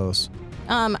engage pretty close.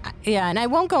 Yeah, and I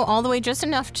won't go all the way, just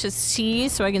enough to see,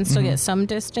 so I can still get some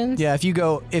distance. Yeah, if you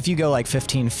go like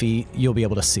 15 feet, you'll be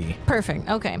able to see. Perfect.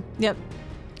 Okay. Yep.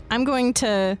 I'm going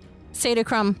to say to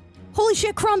Crumb, "Holy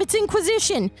shit, Crumb! It's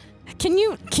Inquisition. Can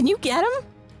you get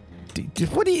him?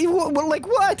 What do you like?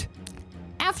 What?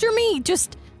 After me.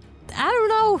 Just, I don't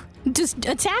know. Just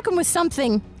attack him with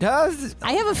something.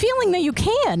 I have a feeling that you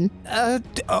can."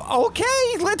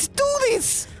 Okay, let's do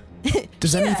this.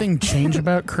 Does anything change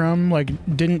about Crumb? Like,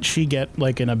 didn't she get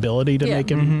like an ability to Yeah. make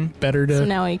him better to? So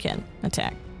now he can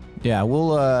attack Yeah,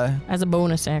 we'll as a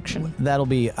bonus action. that'll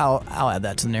be. I'll add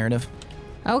that to the narrative.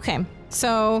 Okay,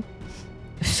 so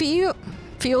Fee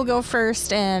will go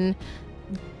first and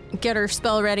get her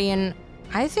spell ready, and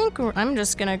I think I'm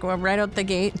just gonna go right out the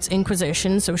gate. It's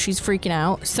Inquisition, so she's freaking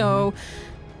out. So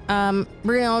we're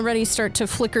gonna already start to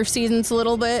flicker seasons a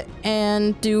little bit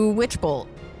and do Witch Bolt.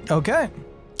 Okay.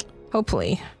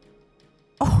 Hopefully.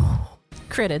 Oh,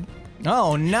 critted.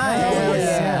 Oh, nice.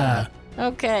 Yeah.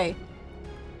 Okay.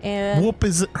 And Whoop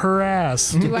is her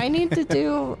ass. do I need to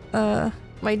do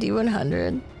my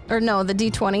D100? Or no, the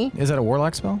D20? Is that a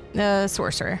warlock spell?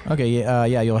 Sorcerer. Okay. Yeah.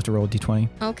 You'll have to roll a d20.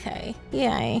 Okay.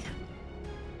 Yay.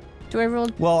 Do I roll?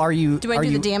 Well, are you? Do I are do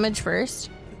you the damage first?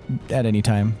 at any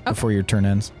time before your turn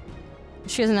ends?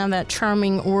 She doesn't have that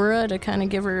charming aura to kind of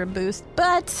give her a boost,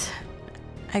 but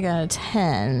I got a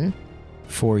 10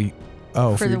 For you?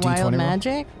 Oh, for your the d20 wild roll?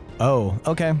 magic. Oh,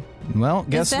 okay. Well,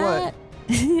 guess Is what? that?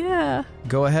 Yeah.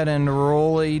 Go ahead and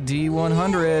roll a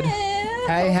d100.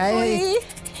 Hey.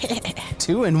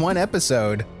 2 in 1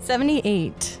 episode.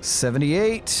 78.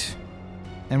 78.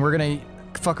 And we're gonna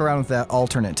fuck around with that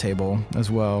alternate table as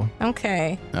well.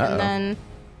 Okay. Uh-oh. And then,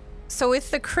 so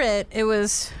with the crit, it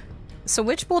was, so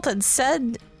Witch Bolt had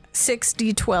said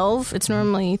 6d12. It's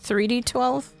normally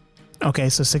 3d12. Okay,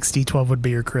 so 6d12 would be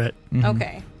your crit.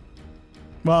 Okay.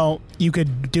 Well, you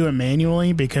could do it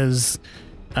manually because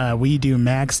we do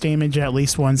max damage at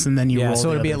least once, and then you roll. So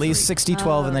the it'd be other at least three.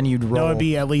 60-12, and then you'd roll. No, it'd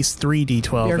be at least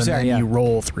 3d12, Yeah, and sorry, then yeah. you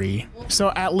roll 3.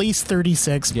 So at least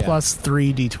 36 Yeah. plus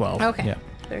 3d12. Okay. Yeah.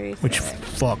 36. Which,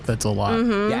 fuck, that's a lot.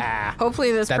 Yeah.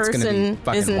 Hopefully this That's gonna be person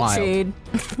fucking isn't wild. Shade.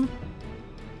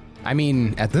 I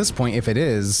mean, at this point, if it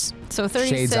is, So 36.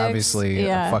 Shade's obviously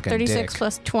a fucking 36 dick.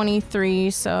 plus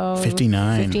 23, so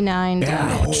 59. 59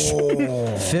 damage.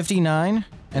 59?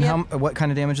 And Yep. what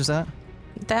kind of damage is that?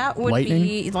 That would Lightning?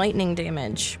 be lightning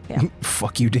damage. Yeah.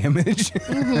 fuck you damage.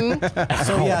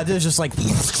 So yeah, there's just like,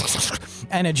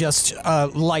 and it just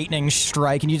lightning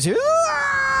strike, and you just.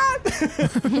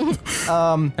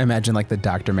 Imagine like the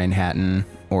Dr. Manhattan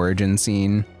origin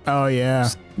scene, Oh, yeah.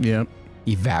 Yep.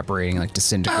 evaporating, like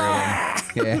disintegrating.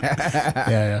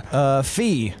 Yeah. Yeah.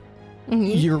 Fee,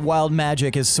 your wild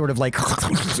magic is sort of like.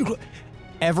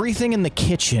 Everything in the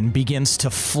kitchen begins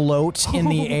to float in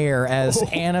the air as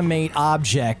animate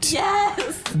object.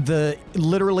 Yes.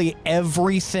 Literally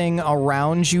everything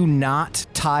around you not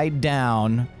tied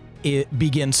down, it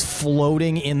begins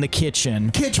floating in the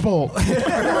kitchen. Kitch Bolt.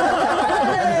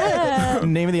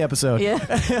 Name of the episode. Yeah.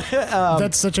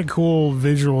 That's such a cool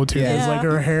visual, too. Yeah. It's like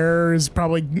her hair is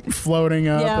probably floating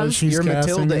up Yeah. as she's You're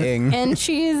casting it. Matilda-ing. And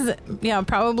she's,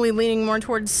 probably leaning more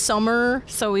towards summer.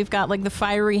 So we've got like the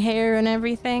fiery hair and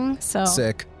everything. So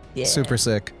Sick. Yeah. Super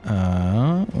sick.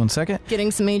 1 second.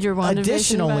 getting some major WandaVision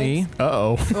Additionally,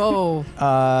 Uh-oh. vibes.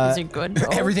 Oh, is it good? Bro?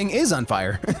 Everything is on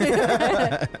fire.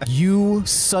 you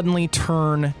suddenly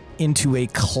turn into a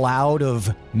cloud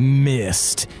of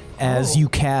mist as you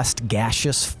cast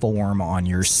gaseous form on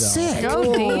yourself.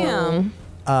 Oh,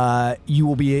 damn. You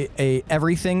will be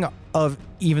everything of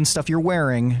even stuff you're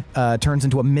wearing turns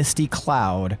into a misty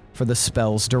cloud for the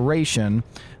spell's duration,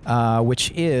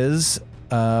 which is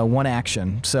 1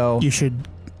 action. So You should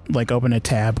like open a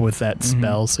tab with that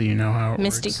spell so you know how it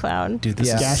Misty works. Cloud. Dude, this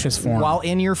Yeah. is Gaseous form. While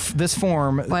in this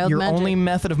form, Wild your magic. only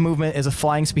method of movement is a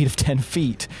flying speed of 10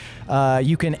 feet.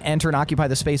 You can enter and occupy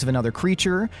the space of another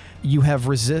creature. You have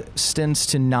resistance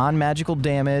to non-magical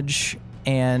damage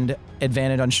and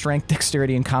advantage on strength,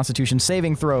 dexterity, and constitution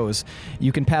saving throws.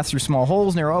 You can pass through small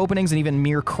holes, narrow openings, and even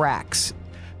mere cracks,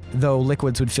 though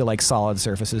liquids would feel like solid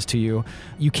surfaces to you.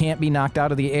 You can't be knocked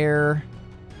out of the air,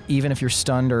 even if you're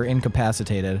stunned or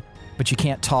incapacitated, but you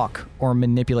can't talk or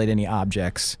manipulate any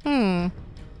objects.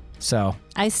 So,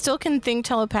 I still can think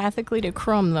telepathically to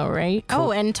Crumb, though, right?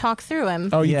 Oh, and talk through him.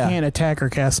 Oh, you Yeah. can't attack or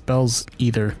cast spells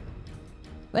either.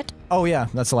 What? oh yeah,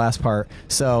 that's the last part.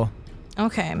 So,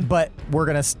 Okay. but we're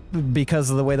going to, because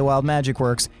of the way the wild magic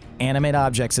works, animate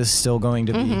objects is still going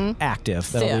to be active.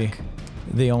 That'll Sick.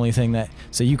 be the only thing that,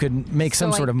 so you could make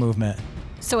some So sort of movement.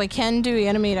 So I can do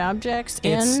animate objects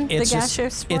and the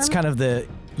gaseous form? It's kind of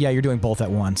you're doing both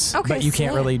at once. Okay, But you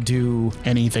can't sick. really do,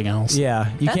 Anything else? you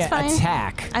That's can't fine.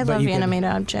 attack. I but love you can- animate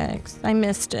objects. I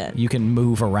missed it. You can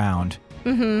move around.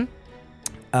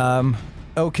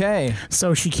 Okay.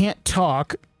 So she can't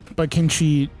talk, but can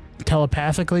she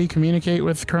telepathically communicate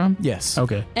with Crumb? Yes.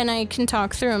 Okay. And I can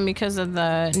talk through him because of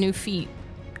the new feet.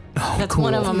 Oh, That's cool.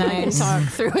 one of them that I can talk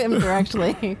through him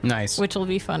directly, nice. which will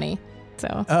be funny.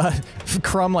 So,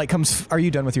 Crumb comes. Are you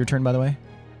done with your turn, by the way?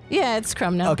 yeah, it's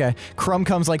Crumb now. Okay. Crumb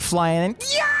comes flying in,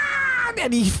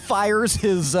 and he fires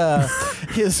his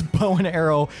his bow and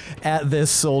arrow at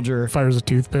this soldier. Fires a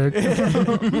toothpick.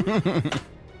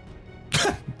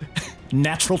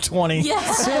 Natural 20.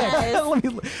 Yes. Let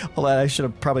me, hold on, I should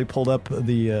have probably pulled up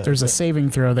the. There's a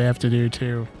saving throw they have to do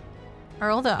too. Are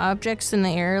all the objects in the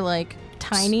air like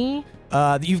tiny?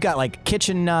 You've got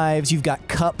kitchen knives, you've got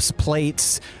cups,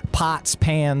 plates, pots,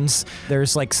 pans.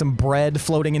 There's some bread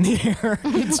floating in the air.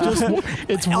 It's just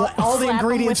it's all the Slap 'em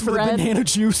ingredients with for bread. the banana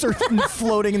juice are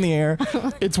floating in the air.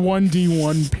 it's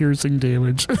 1d1 piercing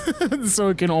damage, so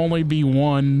it can only be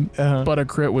one. Uh-huh. But a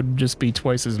crit would just be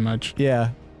twice as much. Yeah.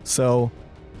 So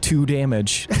 2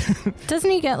 damage. Doesn't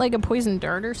he get a poison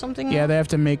dart or something? Yeah, they have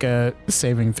to make a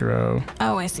saving throw.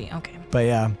 Oh, I see. Okay. But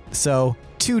yeah, so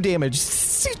 2 damage.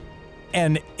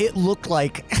 And it looked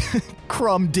like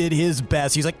Crumb did his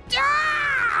best. He's like,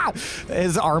 ah!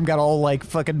 His arm got all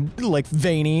fucking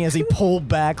veiny as he pulled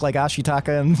back like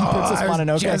Ashitaka and Princess I was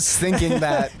Mononoke. just thinking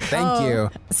that. Thank you.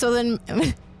 So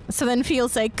then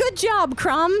Feel's like, "Good job,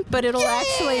 Crumb," but it'll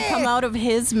actually come out of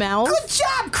his mouth. Good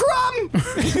job, Crumb!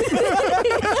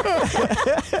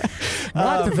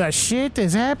 What the shit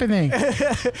is happening?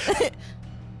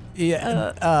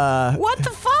 Yeah. What the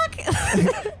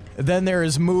fuck? Then there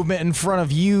is movement in front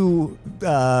of you,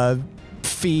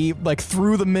 Fee,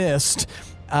 through the mist.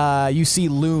 You see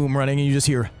Loom running, and you just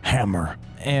hear hammer,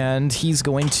 and he's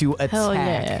going to attack. Hell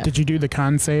yeah. Did you do the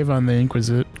con save on the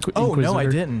Inquisitor? Oh no, I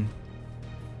didn't.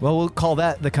 Well, we'll call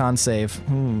that the con save.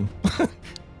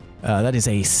 That is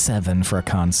a 7 for a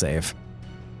con save.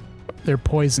 They're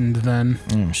poisoned then.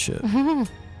 Oh shit.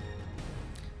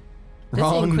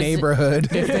 Wrong neighborhood.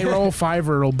 If they roll 5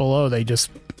 or below, they just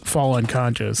fall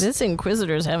unconscious. This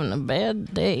Inquisitor's having a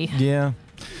bad day. Yeah.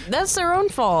 That's their own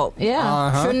fault. Yeah,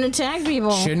 Uh-huh. shouldn't attack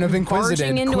people. Shouldn't have inquisited.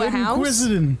 Barging into a house.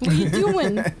 Inquisiting. What are you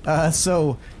doing?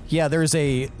 So yeah, there's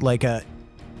he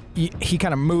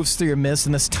kind of moves through your mist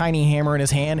and this tiny hammer in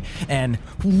his hand, and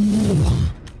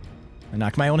I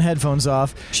knocked my own headphones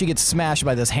off. She gets smashed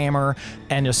by this hammer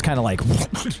and just kind of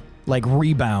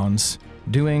rebounds,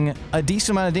 doing a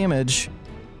decent amount of damage.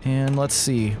 And let's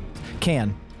see,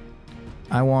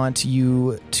 I want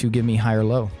you to give me high or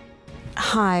low.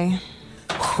 Hi.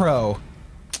 Crow.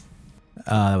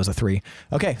 That was a 3.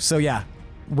 Okay, so yeah,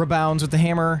 rebounds with the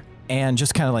hammer and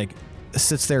just kind of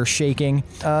sits there shaking.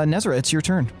 Nezra, it's your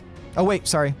turn. Oh wait,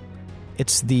 sorry,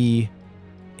 it's the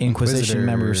Inquisition Inquisitors.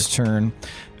 member's turn.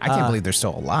 I can't believe they're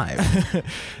still alive.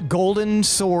 Golden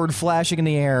sword flashing in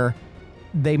the air.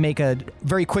 They make a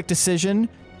very quick decision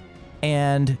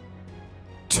and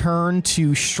turn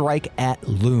to strike at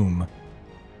Loom,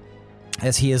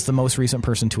 as he is the most recent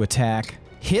person to attack.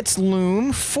 Hits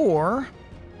Loon for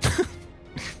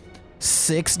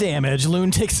 6 damage.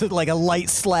 Loon takes a light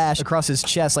slash across his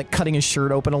chest, cutting his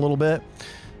shirt open a little bit.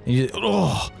 And you just,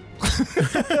 oh.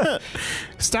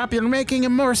 Stop, you're making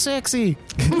him more sexy.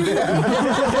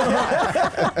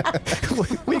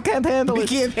 We can't handle He it.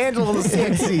 can't handle the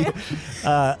sexy.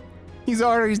 He's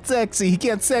already sexy. He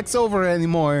can't sex over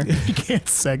anymore. You can't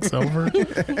sex over.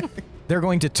 They're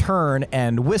going to turn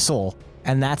and whistle,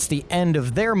 and that's the end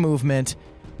of their movement.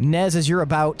 Nez, as you're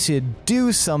about to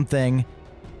do something,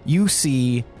 you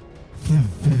see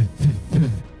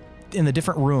in the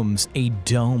different rooms, a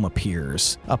dome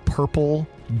appears, a purple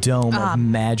dome of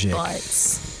magic.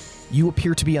 Butts. You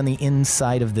appear to be on the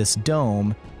inside of this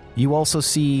dome. You also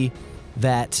see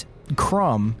that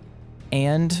Crumb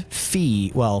and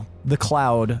Fee, well, the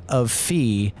cloud of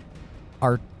Fee,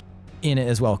 are in it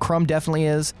as well. Crumb definitely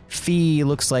is. Fee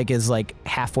looks like is like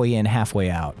halfway in, halfway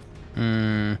out.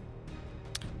 It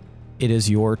is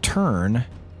your turn.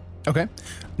 Okay.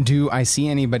 Do I see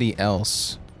anybody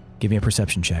else? Give me a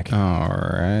perception check. All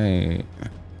right.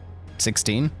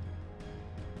 16.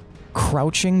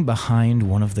 Crouching behind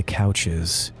one of the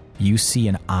couches, you see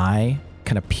an eye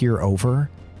kind of peer over.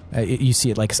 You see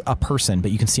it like a person,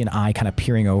 but you can see an eye kind of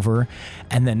peering over,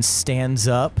 and then stands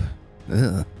up.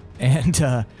 Ugh.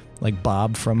 And like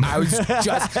Bob from... I was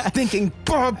just thinking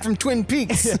Bob from Twin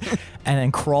Peaks. and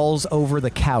then crawls over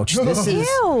the couch.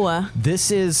 Ew.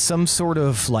 This is some sort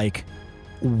of like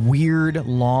weird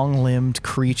long-limbed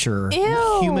creature.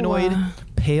 Ew. Humanoid,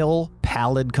 pale,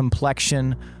 pallid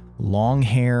complexion, long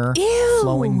hair Ew.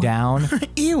 flowing down.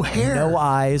 Ew, hair. No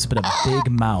eyes, but a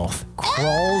big mouth.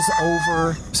 Crawls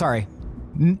over... Sorry.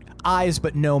 Eyes,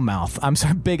 but no mouth. I'm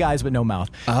sorry. Big eyes, but no mouth.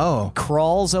 Oh.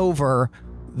 Crawls over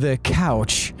the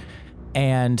couch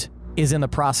and is in the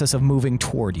process of moving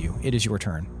toward you. It is your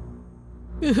turn.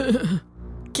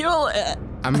 Kill it.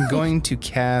 I'm going to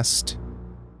cast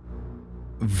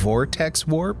Vortex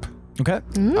Warp Okay.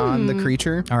 on the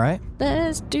creature. All right.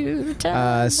 Let's do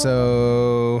time.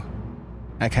 So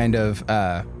I kind of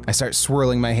I start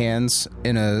swirling my hands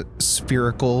in a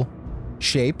spherical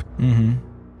shape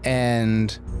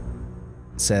and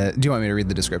said, do you want me to read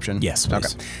the description? Yes,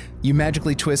 please. Okay. You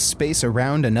magically twist space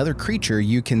around another creature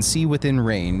you can see within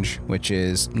range, which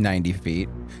is 90 feet.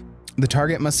 The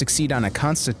target must succeed on a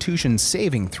Constitution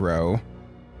saving throw.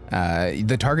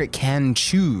 The target can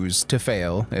choose to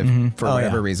fail for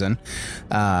whatever reason,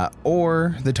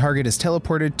 or the target is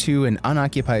teleported to an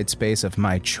unoccupied space of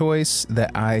my choice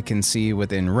that I can see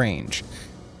within range.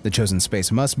 The chosen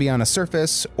space must be on a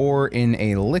surface or in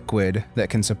a liquid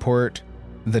that can support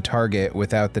the target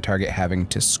without the target having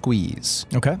to squeeze.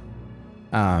 Okay.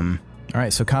 All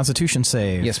right, so Constitution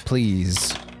save. Yes,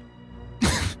 please.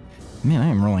 Man, I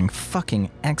am rolling fucking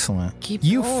excellent. Keep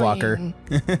You going.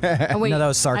 fucker. Oh, wait. No, that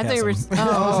was I thought you were, sarcasm.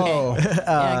 oh, okay.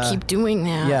 Yeah, keep doing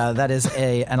that. Yeah, that is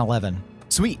an 11.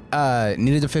 Sweet.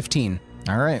 Needed a 15.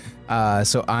 All right.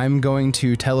 So I'm going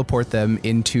to teleport them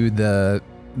into the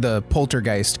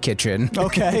poltergeist kitchen.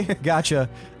 Okay, gotcha.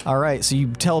 All right, so you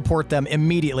teleport them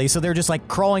immediately. So they're just like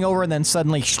crawling over and then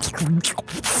suddenly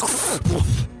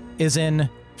is in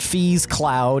Fee's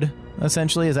cloud,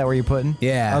 essentially. Is that where you're putting?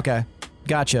 Yeah. Okay,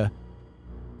 gotcha.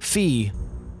 Fee,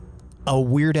 a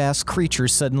weird-ass creature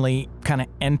suddenly kind of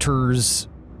enters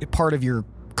part of your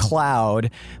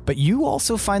cloud, but you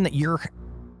also find that your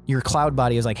cloud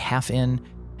body is like half in,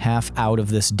 half out of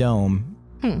this dome.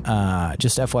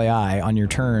 Just FYI, on your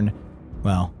turn,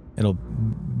 well, it'll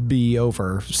be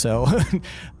over, so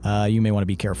you may want to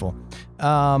be careful.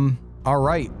 All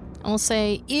right. I'll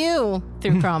say ew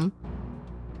through Crumb.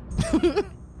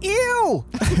 Ew!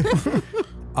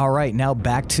 All right, now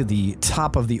back to the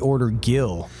top of the order,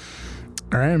 Gil.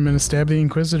 All right, I'm going to stab the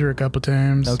Inquisitor a couple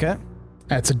times. Okay.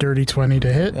 That's a dirty 20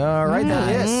 to hit. All right,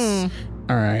 that hits.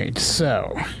 All right,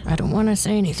 so. I don't want to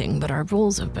say anything, but our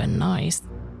rules have been nice.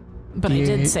 But I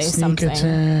did say sneak something.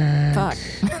 attack.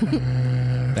 Fuck.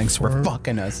 Thanks for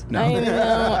fucking us. No. I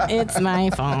know, it's my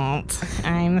fault.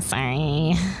 I'm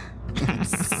sorry.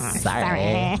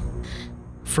 Sorry.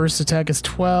 First attack is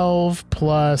 12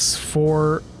 plus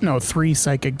 3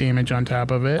 psychic damage on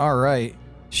top of it. All right.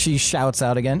 She shouts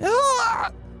out again.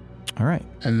 Ah! All right.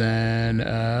 And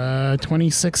then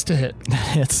 26 to hit. That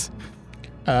hits.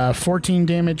 14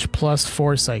 damage plus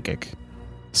 4 psychic.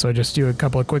 So I just do a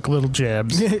couple of quick little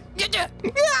jabs.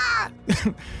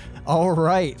 All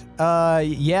right.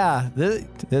 Yeah.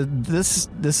 This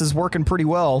is working pretty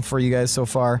well for you guys so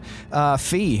far.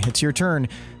 Fee, it's your turn.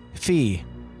 Fee,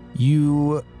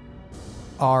 you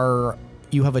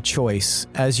have a choice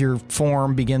as your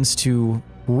form begins to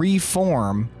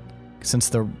reform.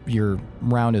 Since your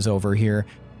round is over here,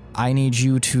 I need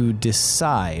you to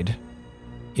decide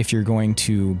if you're going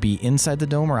to be inside the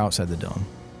dome or outside the dome.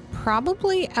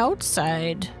 Probably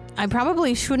outside. I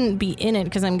probably shouldn't be in it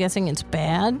because I'm guessing it's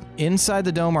bad. Inside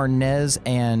the dome are Nez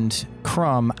and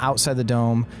Crumb. Outside the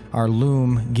dome are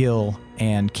Loom, Gil,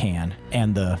 and Can,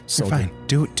 and the You're soldier. fine.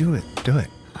 Do it.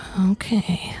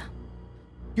 Okay.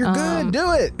 You're good.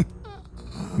 Do it.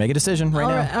 Make a decision right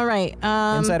now. All right.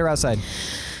 Inside or outside?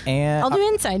 And I'll do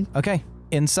inside. okay,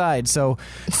 inside. So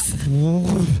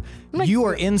you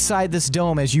are inside this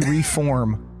dome as you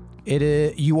reform.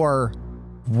 You are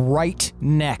right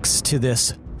next to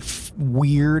this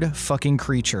weird fucking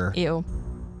creature. Ew.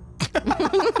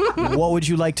 What would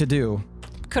you like to do?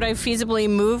 Could I feasibly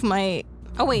move my...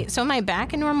 Oh, wait. So am I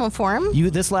back in normal form?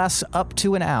 This lasts up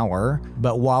to an hour,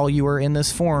 but while you are in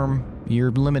this form,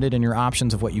 you're limited in your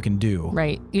options of what you can do.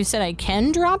 Right. You said I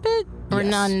can drop it? Or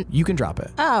Yes, none? You can drop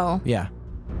it. Oh. Yeah.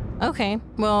 Okay.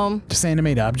 Well... Just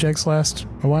animate objects last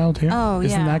a while, too? Oh,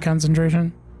 Isn't yeah. that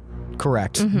concentration?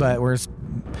 Correct. Mm-hmm. But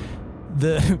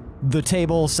the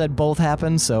table said both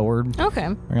happen, so we're Okay.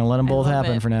 gonna let them both love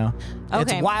happen it. for now.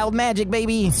 Okay. It's wild magic,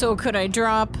 baby. So could I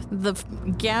drop the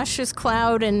gaseous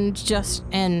cloud and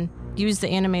use the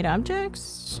animate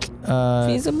objects?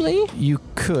 Feasibly? You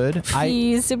could.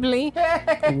 Feasibly?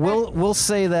 We'll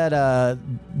say that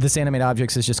this animate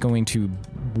objects is just going to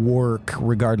work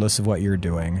regardless of what you're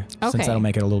doing. Since Okay. that'll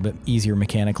make it a little bit easier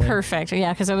mechanically. Perfect.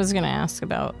 Yeah, because I was going to ask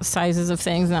about sizes of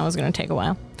things, and that was going to take a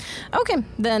while. Okay,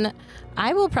 then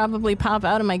I will probably pop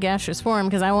out of my gaseous form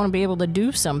because I want to be able to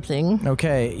do something.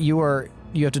 Okay, you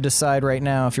have to decide right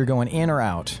now if you're going in or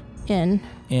out. In.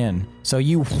 So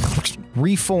you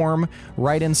reform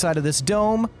right inside of this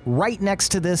dome, right next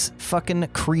to this fucking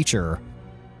creature.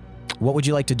 What would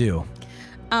you like to do?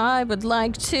 I would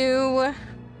like to...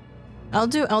 I'll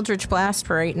do Eldritch Blast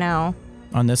for right now.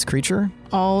 On this creature?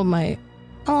 All my...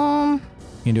 You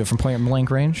can do it from point blank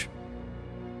range?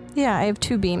 Yeah, I have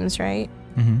 2 beams, right?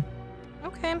 Mm-hmm.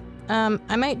 Okay.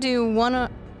 I might do one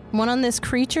on this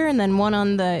creature and then one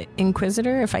on the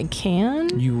Inquisitor if I can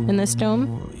in this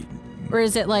dome. Or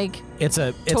is it like... It's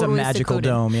a totally magical secluded?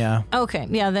 dome, yeah. Okay,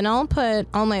 yeah, then I'll put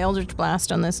all my Eldritch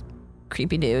Blast on this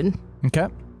creepy dude. Okay.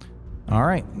 All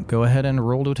right, go ahead and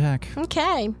roll to attack.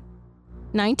 Okay.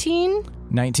 19?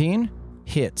 19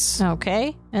 hits.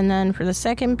 Okay. And then for the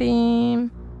second beam...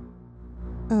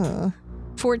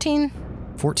 14?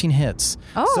 14 hits.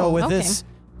 Oh, so with okay.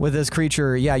 this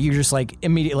creature, yeah, you just like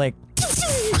immediately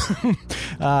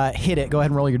hit it. Go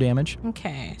ahead and roll your damage.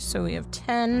 Okay, so we have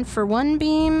 10 for one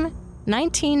beam,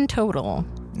 19 total.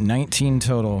 19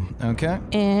 total. Okay.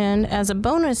 And as a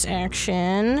bonus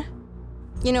action,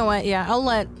 you know what? Yeah,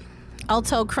 I'll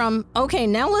tell Crumb, okay,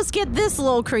 now let's get this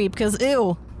little creep, because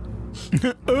ew.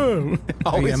 Are you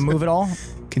gonna move it all?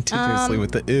 Continuously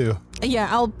with the ew. Yeah,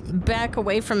 I'll back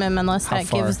away from him unless How that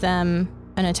far? gives them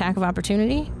an attack of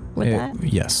opportunity with that.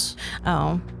 Yes.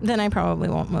 Oh, then I probably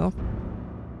won't move.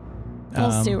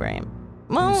 We'll see where I am.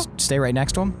 Well, Just stay right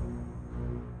next to him.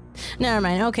 never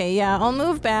mind. Okay, yeah, I'll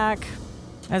move back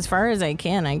as far as I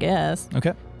can, I guess.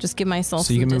 Okay. Just give myself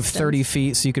So you some can move distance. 30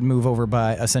 feet, so you can move over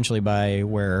essentially by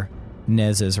where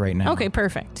Nez is right now. Okay,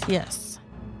 perfect. Yes.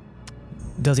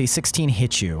 Does a 16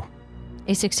 hit you?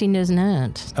 A 16 does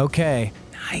not. Okay.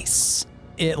 Nice.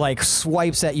 It like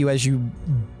swipes at you as you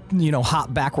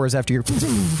hop backwards after your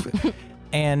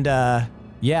and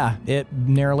yeah, it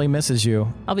narrowly misses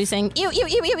you. I'll be saying, ew, ew,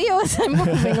 ew, ew, ew, as I'm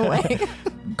moving away.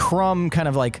 Crumb kind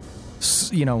of like,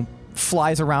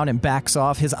 flies around and backs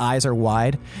off. His eyes are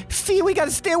wide. Fee, we gotta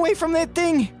stay away from that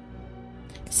thing.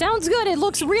 Sounds good. It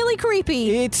looks really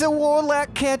creepy. It's a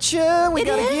warlock catcher. We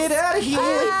gotta get out of here.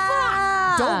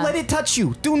 Ah! Don't let it touch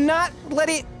you. Do not let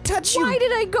it touch you. Why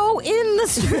did I go in the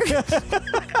street?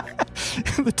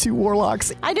 The 2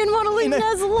 warlocks I didn't want to leave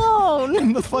Nez alone.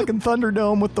 in the fucking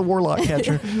Thunderdome with the warlock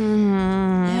catcher.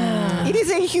 It is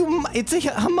a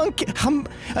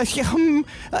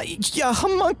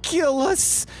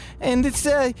homunculus, and it's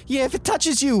if it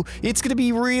touches you, it's gonna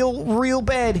be real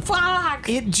bad. Fuck.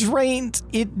 It drains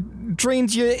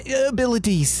your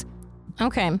abilities.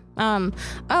 Okay.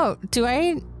 Oh, do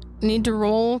I need to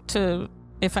roll to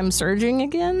if I'm surging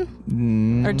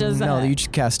again? Or does that? No, you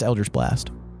just cast Eldritch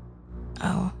Blast.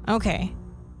 Oh, okay.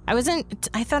 I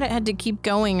thought it had to keep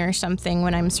going or something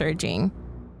when I'm surging.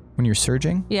 When you're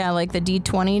surging? Yeah, like the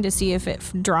D20 to see if it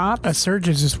drops. A surge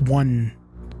is just one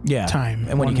Yeah. time.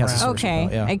 And when you one cast a round. surge Okay.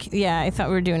 spell, yeah. I thought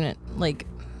we were doing it like,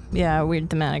 a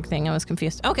weird thematic thing. I was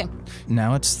confused. Okay.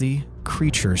 Now it's the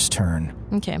creature's turn.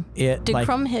 Okay. It Did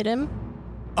Crumb hit him?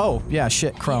 Oh, yeah,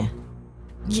 shit, Crumb.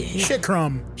 Yeah. Shit,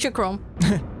 Crumb. Shit, Crumb.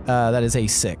 That is a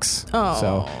 6. Oh.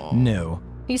 So, no.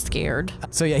 He's scared.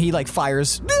 So yeah, he like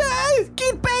fires.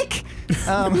 Get back!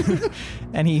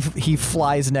 And he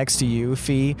flies next to you,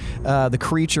 Fee. The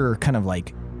creature kind of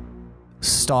like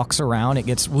stalks around. It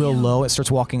gets real low. It starts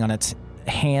walking on its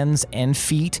hands and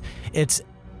feet.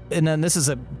 And then this is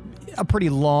a pretty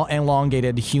long,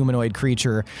 elongated humanoid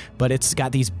creature, but it's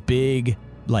got these big,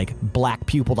 like black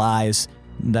pupiled eyes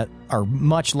that are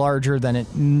much larger than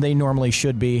they normally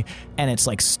should be, and it's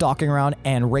like stalking around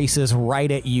and races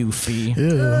right at you, Fee.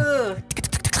 Ew.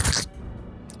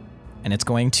 And it's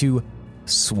going to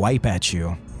swipe at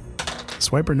you.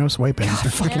 Swipe or no swiping?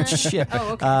 Fucking shit.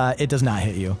 Oh, okay. It does not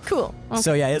hit you. Cool. Okay.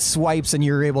 So yeah, it swipes and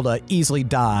you're able to easily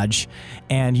dodge,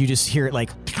 and you just hear it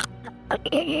like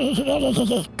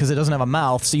because it doesn't have a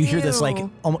mouth, so you hear this like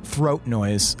Ew. throat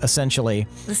noise essentially,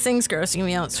 This thing's grossing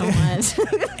me out so much.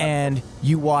 and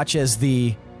you watch as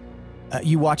the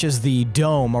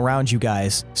dome around you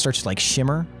guys starts to like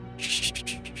shimmer,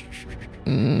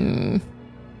 and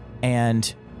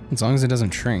As long as it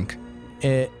doesn't shrink.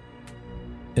 it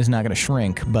is not going to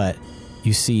shrink, but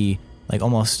you see like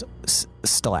almost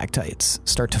stalactites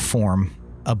start to form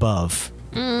above.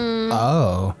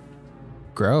 Oh.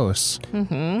 Gross.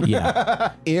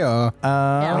 Yeah. Ew.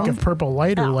 Like a purple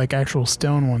light or like actual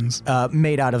stone ones?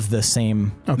 Made out of the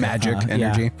same Magic yeah.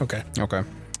 energy. Okay. Okay.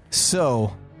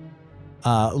 So,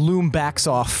 Loom backs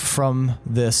off from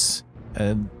this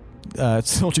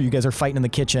soldier. You guys are fighting in the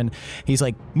kitchen. He's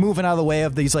like moving out of the way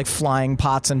of these like flying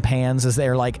pots and pans as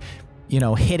they're like,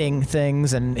 hitting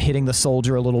things and hitting the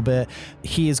soldier a little bit.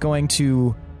 He is going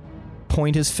to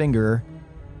point his finger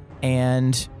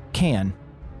and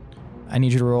I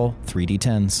need you to roll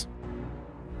 3d10s.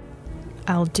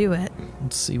 I'll do it.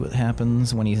 Let's see what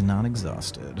happens when he's not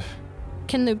exhausted.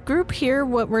 Can the group hear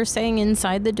what we're saying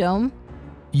inside the dome?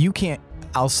 You can't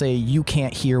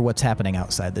hear what's happening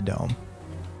outside the dome.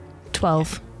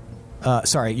 12.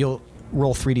 Sorry, you'll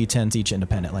roll 3d10s each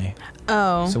independently.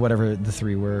 Oh. So whatever the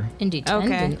three were.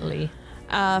 Independently.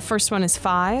 First one is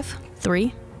 5.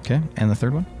 3. Okay, and the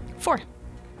third one? 4.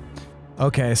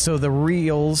 Okay, so the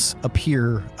reels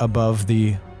appear above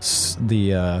the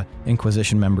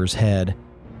Inquisition member's head,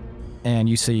 and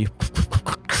you see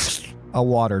a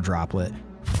water droplet,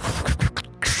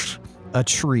 a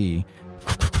tree,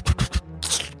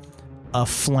 a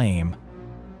flame.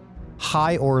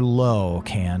 High or low,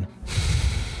 Can?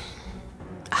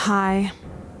 High.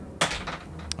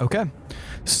 Okay,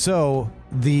 so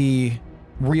the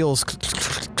reels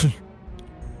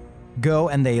go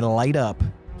and they light up.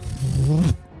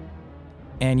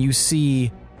 And you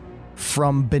see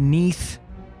from beneath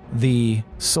the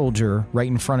soldier right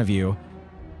in front of you,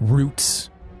 roots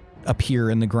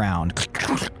appear in the ground.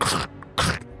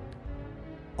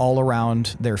 All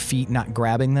around their feet, not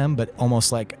grabbing them, but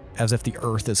almost like as if the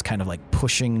earth is kind of like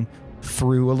pushing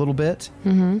through a little bit.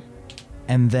 Mm-hmm.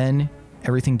 And then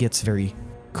everything gets very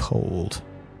cold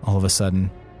all of a sudden.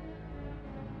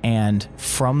 And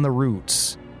from the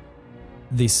roots,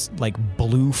 this like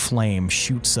blue flame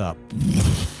shoots up,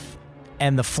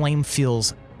 and the flame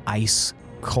feels ice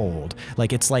cold.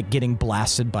 Like it's like getting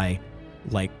blasted by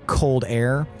like cold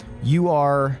air. You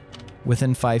are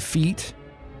within 5 feet,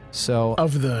 so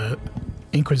Of the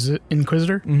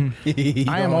Inquisitor?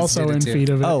 I am also in feet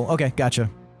of it. Oh, okay, gotcha.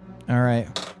 All right.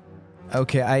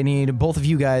 Okay, I need both of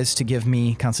you guys to give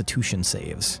me Constitution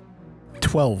saves.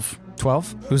 12.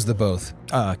 12? Who's the both?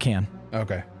 Can.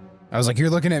 Okay. I was like, you're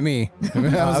looking at me. I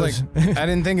was like, I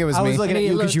didn't think it was I me. was looking at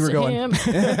you because you were going.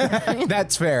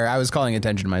 That's fair. I was calling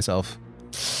attention to myself.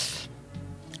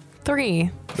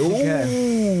 3.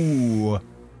 Ooh.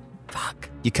 Fuck.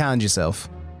 You conned yourself.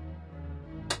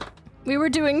 We were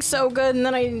doing so good, and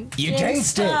then I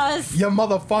jinxed us. You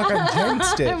motherfucker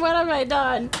jinxed it. What have I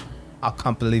done? I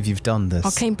can't believe you've done this.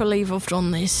 I can't believe I've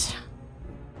done this.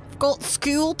 I've got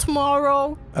school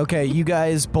tomorrow. Okay, you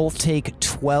guys both take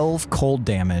 12 cold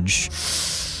damage,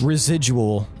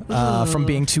 residual, from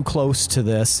being too close to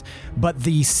this. But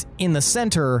in the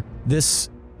center, this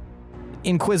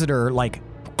Inquisitor, like,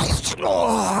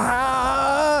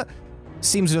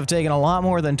 seems to have taken a lot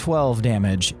more than 12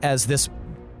 damage as this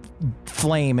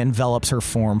flame envelops her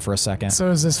form for a second. So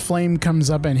as this flame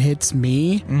comes up and hits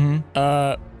me,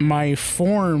 my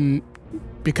form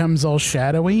becomes all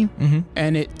shadowy,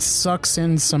 and it sucks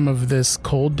in some of this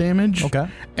cold damage. Okay.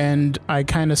 And I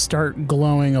kind of start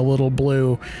glowing a little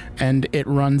blue, and it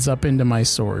runs up into my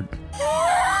sword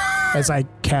as I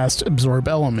cast Absorb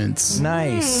Elements.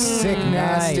 Nice. Sick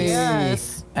nasty.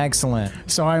 Yes. Excellent.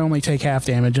 So I only take half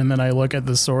damage, and then I look at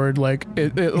the sword, like,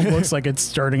 it looks like it's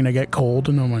starting to get cold,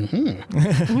 and I'm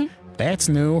like, that's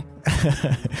new.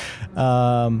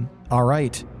 All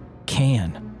right.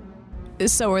 Can.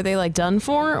 So are they like done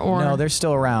for, or No, they're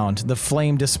still around. The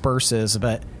flame disperses,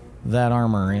 but that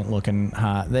armor ain't looking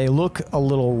hot. They look a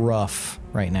little rough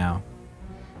right now.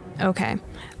 Okay.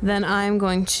 Then I'm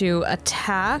going to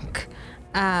attack.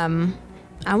 I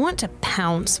want to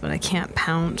pounce, but I can't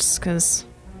pounce because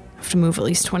I have to move at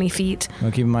least 20 feet.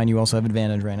 Well, keep in mind you also have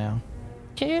advantage right now.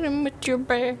 Hit him with your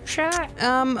best shot.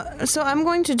 So I'm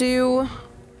going to do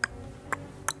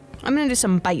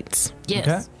some bites. Yes.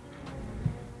 Okay.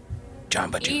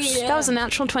 Jamba Juice. That was a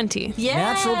natural 20. Yeah.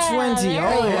 Natural 20. There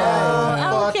Oh, we yeah.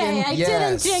 go. Okay, Fucking I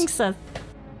yes. didn't jinx us.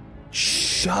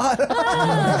 Shut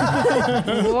up.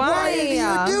 Why? Why do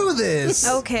you do this?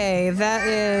 Okay, that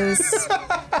is.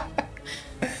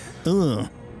 Ugh.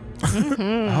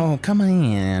 Oh, come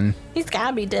on. He's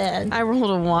gotta be dead. I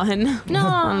rolled a 1 No.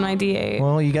 on my D8.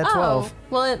 Well, you got 12. Oh,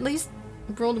 well, at least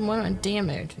rolled him 1 on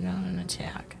damage, not an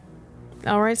attack.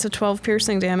 All right, so 12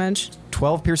 piercing damage.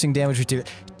 12 piercing damage with you.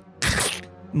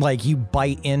 Like you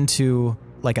bite into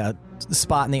like a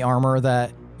spot in the armor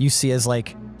that you see as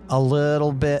like a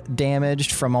little bit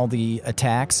damaged from all the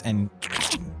attacks, and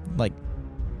like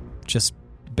just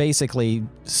basically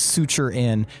suture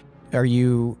in. Are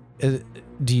you?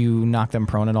 Do you knock them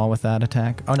prone at all with that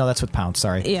attack? Oh no, that's with pounce.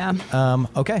 Sorry. Yeah.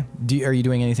 Okay. Are you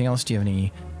doing anything else? Do you have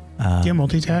any? Do you have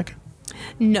multi-attack?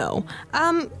 No.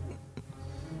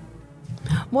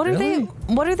 What are Really?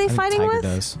 What are they I think fighting Tiger with?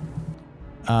 does.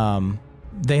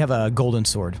 They have a golden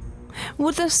sword.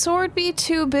 Would the sword be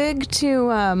too big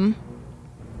to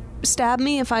stab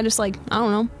me if I just I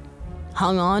don't know,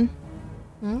 hung on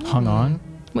Hung on.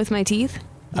 with my teeth?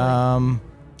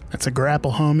 That's a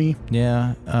grapple, homie. Yeah.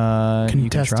 You can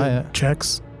Contested try it.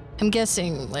 checks. I'm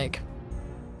guessing,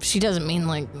 she doesn't mean,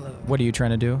 What are you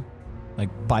trying to do? Like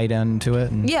bite into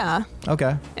it? And, Yeah,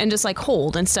 Okay. and just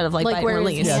hold instead of bite and where his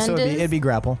release. Yeah. So hand it'd be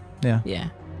grapple. Yeah. yeah.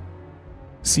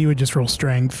 So you would just roll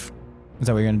strength Is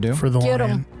that what you're gonna do? for the Get 'em.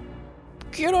 lion.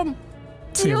 Get him.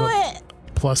 So you Do have it.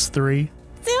 a +3.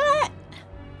 Do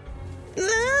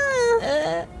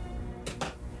it.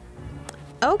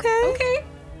 Okay.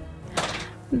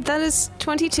 That is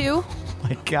 22.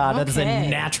 My God, that is a Okay.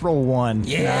 natural one.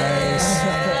 Get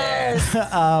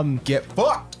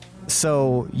fucked.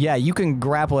 So yeah, you can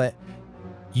grapple it.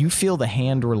 You feel the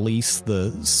hand release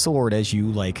the sword as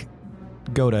you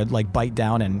go to bite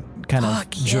down and kind of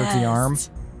jerk the arm.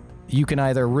 You can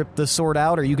either rip the sword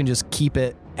out or you can just keep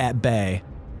it at bay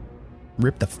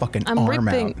Rip the fucking I'm arm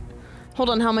ripping. out. Hold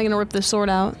on, how am I going to rip this sword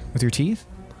out? with your teeth.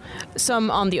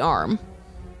 Some on the arm.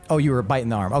 Oh, you were biting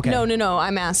the arm. Okay. No.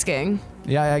 I'm asking.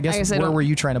 Yeah, I guess. I guess I Where don't- were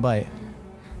you trying to bite?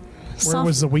 Where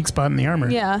was the weak spot in the armor?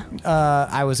 Yeah.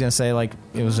 I was gonna say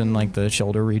it was in the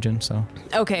shoulder region. So.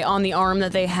 Okay, on the arm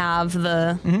that they have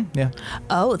the. Yeah.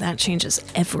 Oh, that changes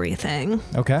everything.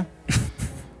 Okay.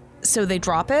 So they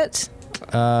drop it.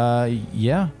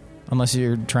 Yeah. Unless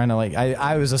you're trying to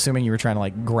I was assuming you were trying to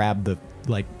grab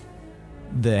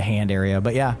the hand area,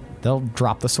 but yeah, they'll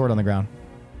drop the sword on the ground.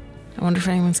 I wonder if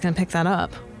anyone's going to pick that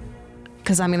up.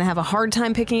 Because I'm going to have a hard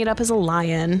time picking it up as a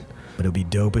lion But it'd be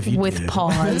dope if you with did.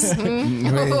 paws.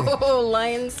 Oh,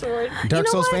 lion sword. Dark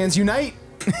know Souls what? fans unite.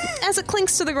 As it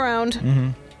clinks to the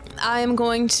ground, I am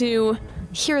going to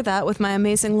hear that with my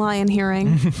amazing lion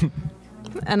hearing.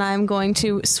 And I'm going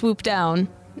to swoop down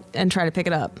and try to pick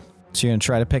it up. So you're gonna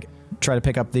try to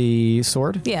pick up the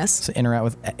sword. Yes. So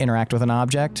interact with an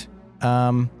object.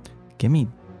 Give me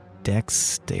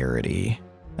dexterity.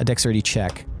 A dexterity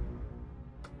check.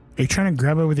 Are you trying to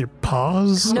grab it with your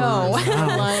paws? No.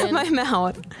 Lion. My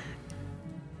mouth.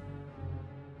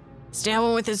 Stab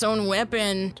him with his own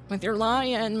weapon with your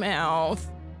lion mouth.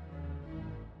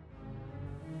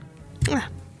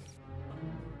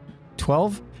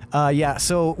 12. Yeah.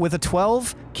 So with a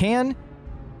 12,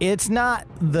 it's not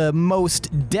the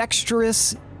most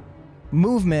dexterous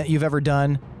movement you've ever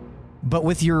done, but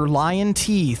with your lion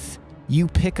teeth, you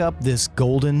pick up this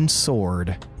golden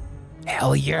sword.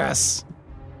 Hell yes.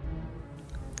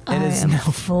 It I is am now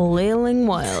flailing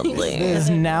wildly. It is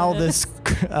now this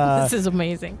This is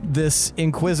amazing. this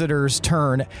Inquisitor's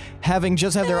turn, having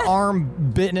just had their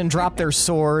arm bitten and dropped their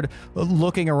sword,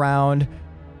 looking around.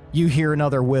 You hear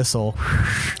another whistle,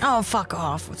 Oh, fuck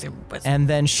off with your whistle. and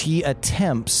then she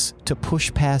attempts to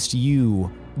push past you,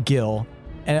 Gil,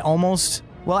 and it almost.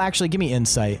 Well, actually, give me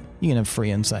insight. You can have free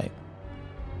insight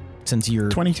since you're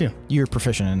 22. You're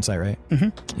proficient in insight, right?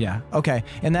 Mm-hmm. Yeah. Okay.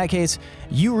 In that case,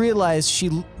 you realize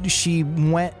she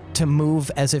went to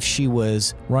move as if she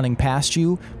was running past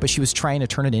you, but she was trying to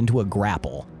turn it into a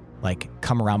grapple,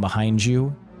 come around behind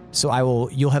you. So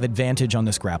you'll have advantage on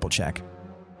this grapple check.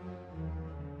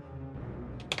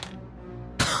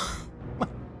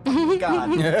 Oh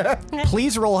God.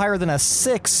 Please roll higher than a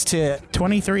 6 to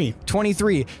 23.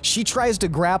 23. She tries to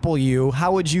grapple you.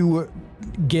 How would you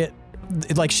get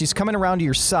she's coming around to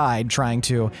your side trying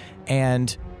to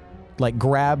and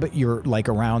grab your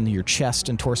around your chest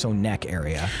and torso neck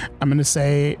area. I'm going to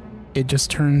say it just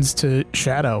turns to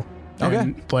shadow. Okay.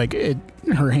 And,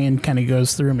 her hand kind of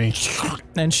goes through me.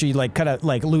 And she kind of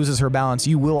loses her balance.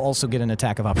 You will also get an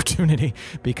attack of opportunity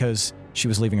because she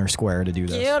was leaving her square to do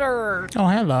this. Get her. Oh,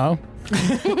 hello.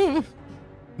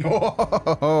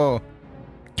 Oh.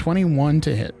 21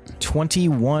 to hit.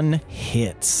 21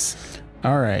 hits.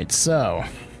 All right, so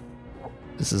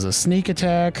This is a sneak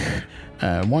attack.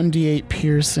 1d8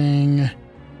 piercing,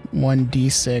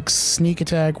 1d6 sneak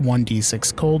attack,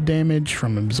 1d6 cold damage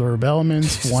from absorb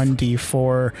elements,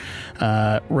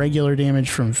 1d4 regular damage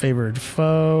from favored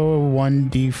foe,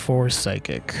 1d4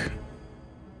 psychic.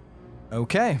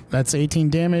 Okay. That's 18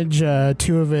 damage,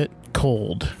 2 of it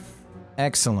cold.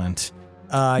 Excellent.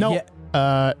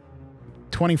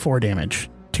 24 damage,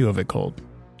 2 of it cold.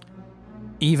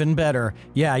 Even better.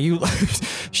 Yeah,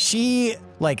 she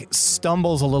like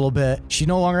stumbles a little bit. She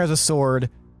no longer has a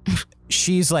sword.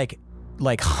 She's like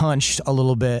hunched a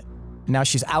little bit. Now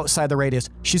she's outside the radius.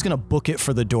 She's going to book it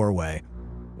for the doorway.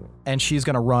 And she's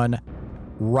going to run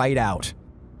right out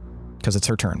because it's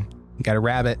her turn. Got a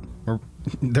rabbit.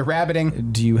 The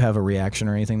rabbiting. Do you have a reaction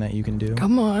or anything that you can do?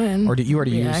 Come on. Or did you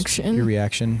already Reaction. use your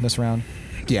reaction this round?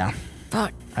 Yeah.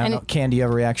 Fuck. I don't know. Can, do you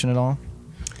have a reaction at all?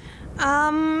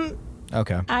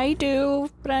 Okay. I do,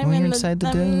 but I'm Oh, you're in inside the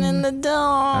I'm dome. in the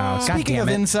dome. Speaking of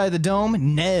inside the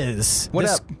dome, Nez. What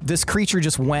this, up? This creature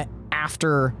just went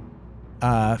after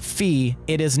Fee.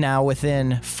 It is now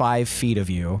within 5 feet of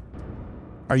you.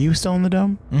 Are you still in the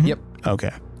dome? Mm-hmm. Yep.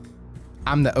 Okay.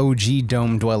 I'm the OG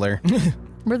dome dweller.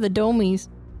 We're the domies,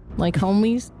 like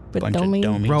homies, but Bunch of domies.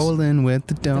 domies. Rolling with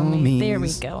the domies. There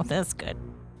we go. That's good.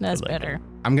 That's better.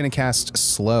 I'm going to cast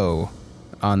slow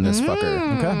on this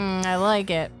fucker. Okay. I like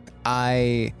it.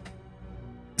 I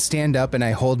stand up and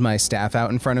I hold my staff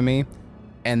out in front of me,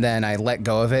 and then I let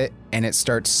go of it, and it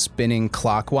starts spinning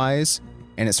clockwise,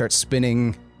 and it starts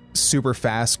spinning super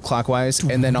fast clockwise,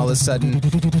 and then all of a sudden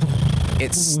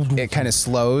it kind of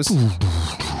slows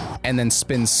and then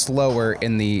spins slower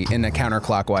in the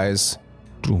counterclockwise,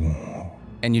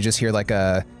 and you just hear like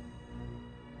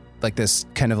this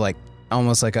kind of like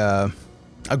almost like a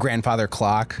grandfather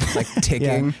clock like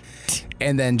ticking.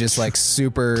 And then just like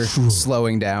super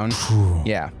slowing down.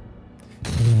 Yeah.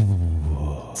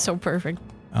 So perfect.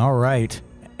 All right.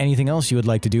 Anything else you would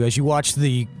like to do as you watch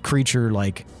the creature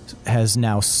like has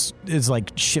now is like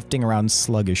shifting around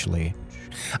sluggishly?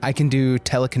 I can do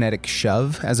telekinetic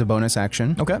shove as a bonus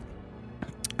action. Okay.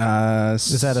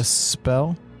 Is that a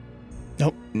spell?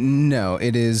 Nope. No,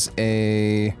 it's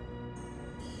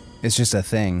just a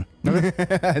thing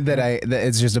that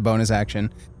it's just a bonus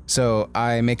action. So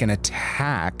I make an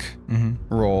attack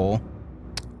roll.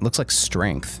 Looks like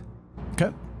strength. Okay.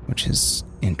 Which is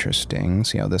interesting.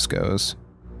 See how this goes.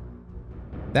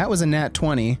 That was a nat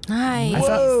 20. Nice.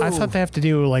 I thought they have to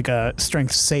do like a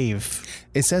strength save.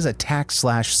 It says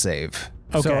attack/save.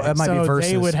 Okay, So it might be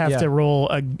versus, they would have yeah. to roll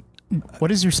a.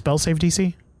 What is your spell save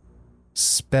DC?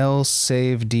 Spell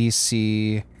save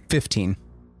DC 15.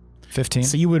 15.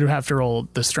 So you would have to roll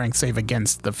the strength save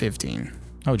against the 15.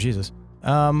 Oh, Jesus.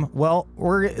 Well,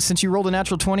 since you rolled a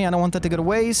natural 20, I don't want that to go to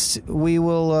waste. We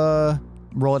will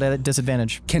roll it at a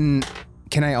disadvantage. Can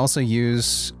I also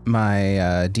use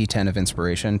my D10 of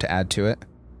inspiration to add to it?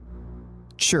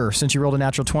 Sure, since you rolled a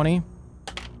natural 20.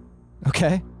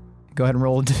 Okay. Go ahead and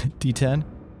roll a D10.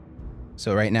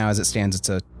 So right now, as it stands, it's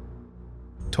a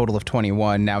total of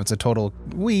 21. Now it's a total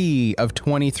of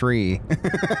 23.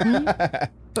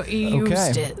 But you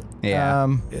used it. Yeah.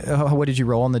 What did you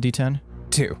roll on the D10?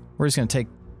 2. We're just going to take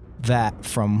that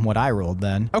from what I rolled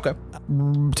then. Okay.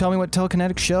 Tell me what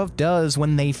telekinetic shove does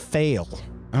when they fail.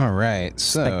 All right.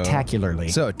 Spectacularly.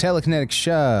 So telekinetic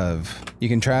shove. You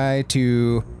can try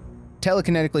to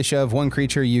telekinetically shove one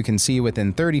creature you can see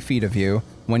within 30 feet of you.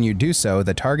 When you do so,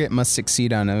 the target must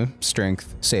succeed on a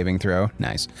strength saving throw.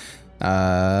 Nice.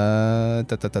 Or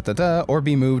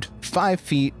be moved 5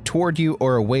 feet toward you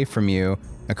or away from you.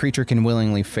 A creature can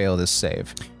willingly fail this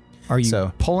save. Are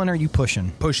you pulling or are you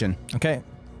pushing? Pushing. Okay.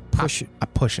 Push. I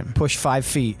push him. Push 5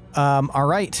 feet. All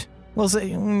right. Well,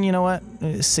 you know what?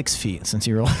 6 feet since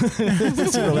you rolled. Nat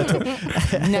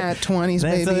 20s,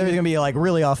 baby. So they're going to be like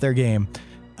really off their game.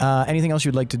 Anything else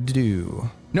you'd like to do?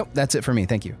 Nope, that's it for me.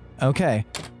 Thank you. Okay.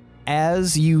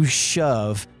 As you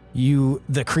shove,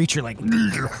 the creature like,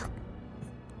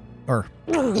 or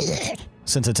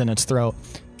since it's in its throat,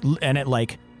 and it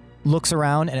like looks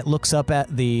around and it looks up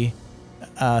at the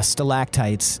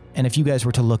stalactites, and if you guys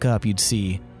were to look up, you'd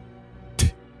see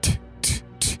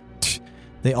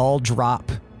they all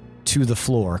drop to the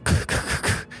floor.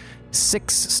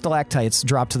 6 stalactites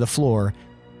drop to the floor,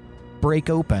 break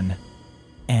open,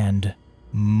 and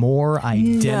more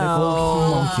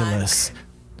identical homunculus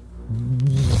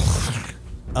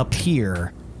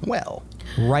appear Well.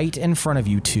 right in front of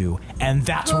you two, and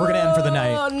that's where we're gonna end for the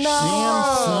night. Oh,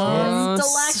 no.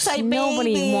 Stalactite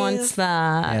Nobody babies. wants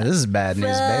that. Yeah, this is bad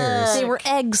news bears. They were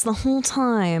eggs the whole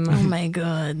time. Oh, my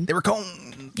God. They were cold.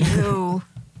 Ew.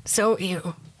 So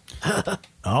ew.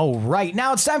 All right,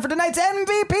 now it's time for tonight's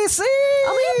MVPC.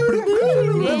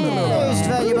 Yeah. Most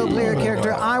valuable player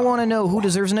character. I want to know who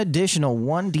deserves an additional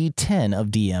 1d10 of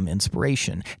DM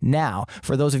inspiration. Now,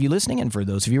 for those of you listening and for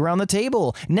those of you around the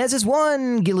table, Nez is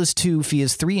 1, Gil is 2, Fee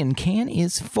is 3, and Can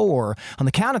is 4. On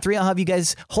the count of 3, I'll have you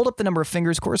guys hold up the number of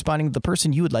fingers corresponding to the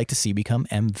person you would like to see become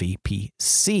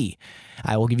MVPC.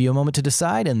 I will give you a moment to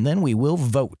decide, and then we will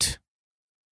vote.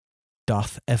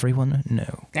 Doth everyone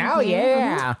know? Oh,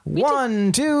 yeah.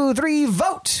 1, 2, 3,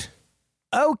 vote.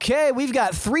 Okay, we've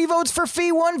got 3 votes for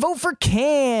Fee, 1 vote for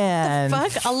Can.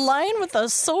 Fuck, a lion with a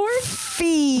sword?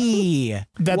 Fee.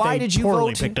 That Why they did you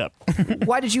poorly vote? picked up.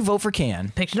 Why did you vote for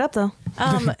Can? Picked it up though.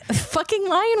 Fucking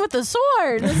lion with a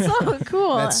sword. That's so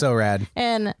cool. That's so rad.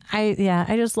 And I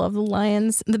just love the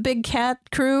lions. The big cat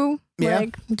crew, Yeah.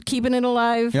 like keeping it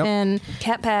alive Yep. and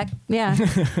Cat pack. yeah,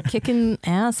 kicking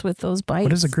ass with those bites.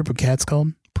 What is a group of cats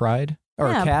called? Pride? Or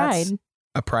yeah, cats? pride.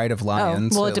 A pride of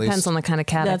lions. Well, it at depends least. on the kind of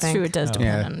cat. That's I think. true. It does depend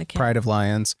Yeah, on the cat. pride of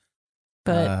lions.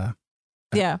 But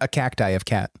yeah, A cacti of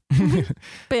cat.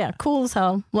 but yeah, cool as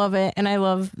hell. Love it, and I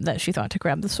love that she thought to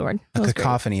grab the sword. A That was great.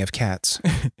 cacophony of cats.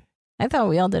 I thought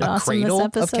we all did A awesome this cradle of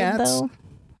episode, cats? though.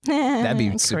 That'd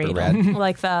be super Cradle. rad.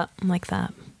 Like that. Like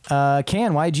that.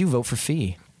 Can, why did you vote for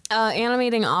Fee?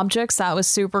 Animating objects, that was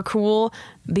super cool.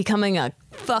 Becoming a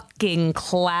fucking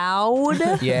cloud.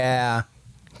 Yeah.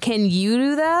 Can you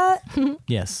do that?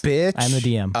 Yes. Bitch. I'm the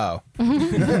DM. Oh.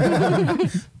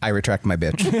 I retract my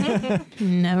bitch.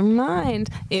 Never mind.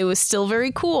 It was still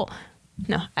very cool.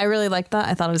 No, I really liked that.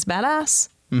 I thought it was badass.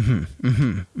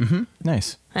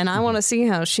 Nice. And I want to see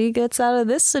how she gets out of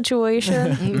this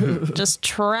situation. Just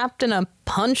trapped in a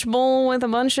punch bowl with a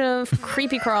bunch of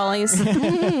creepy crawlies.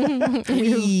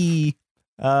 Fee.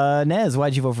 Nez,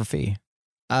 why'd you vote for Fee?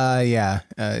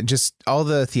 Just all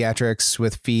the theatrics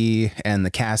with Fee and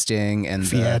the casting and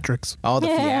Theatrics. all the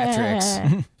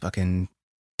theatrics. Fucking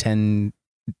 10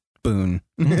 boon.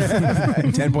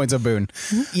 10 points of boon.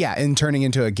 Yeah, and turning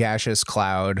into a gaseous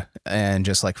cloud and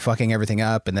just like fucking everything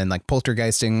up, and then like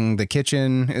poltergeisting the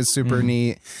kitchen is super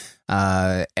neat.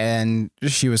 And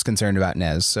she was concerned about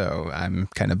Nez, so I'm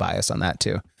kind of biased on that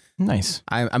too. Nice.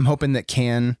 I'm hoping that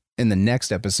Can in the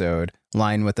next episode,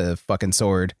 Lion with a fucking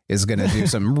sword, is gonna do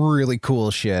some really cool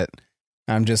shit.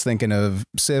 I'm just thinking of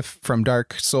Sif from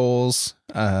Dark Souls,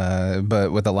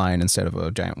 but with a lion instead of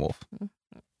a giant wolf.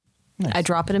 Nice. I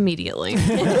drop it immediately.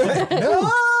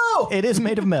 No! It is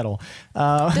made of metal.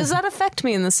 Does that affect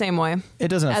me in the same way It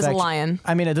doesn't as affect a lion?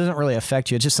 I mean, it doesn't really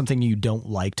affect you. It's just something you don't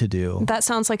like to do. That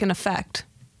sounds like an effect.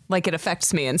 Like it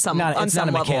affects me in some on It's some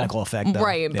not a level. mechanical effect, though.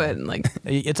 Right, Yeah. but like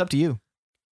It's up to you.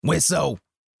 Whistle.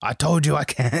 I told you I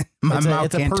can't. My It's a- mouth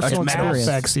it's a can't touch personal metal. experience.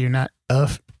 Affects you, not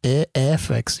it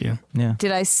affects you. Yeah.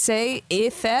 did I say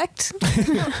effect?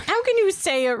 How can you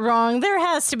say it wrong? There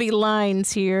has to be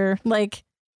lines here. Like,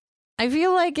 I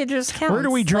feel like it just counts. Where do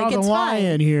we draw Like, the it's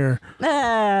line here?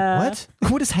 What?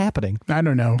 What is happening? I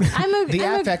don't know. The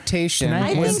I'm affectation I I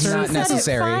think was she not said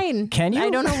necessary. it fine. Can you? I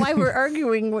don't know why we're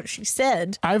arguing what she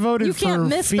said. I voted You can't for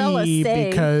misspell a Fee say.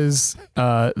 because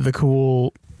the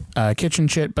cool kitchen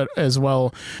shit, but as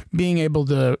well being able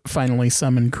to finally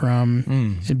summon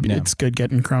Crumb. yeah. It's good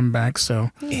getting Crumb back.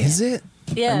 So Is it?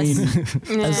 Yes.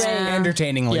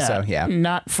 Entertainingly so, yeah.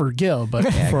 Not for Gil, but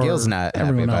Yeah, for Gil's not happy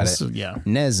everyone about else. it. Yeah.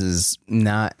 Nez is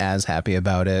not as happy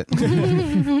about it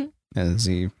as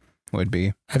he would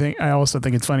be. I also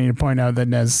think it's funny to point out that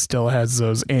Nez still has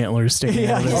those antlers sticking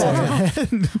out of his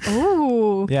head.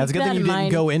 Ooh. Yeah, it's a good keep thing that you in didn't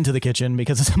mind. go into the kitchen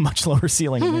because it's a much lower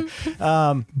ceiling in there.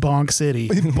 Bonk City.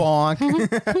 Bonk.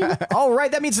 All right,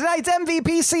 that means tonight's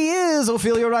MVPC is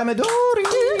Ophelia Raimadori.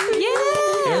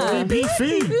 Yeah. MVP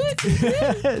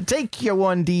Fee. Take your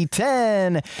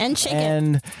 1d10 And shake it.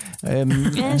 and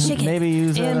And shake it. maybe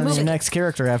use that And on move your it. next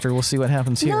character after. We'll see what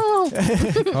happens here. No.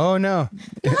 Oh no.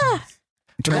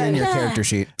 Turn in your character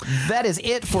sheet. That is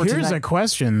it for Here's tonight. a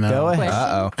question though. Go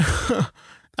ahead.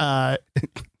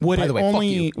 Would By it the way, fuck only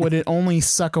you. would it only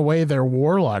suck away their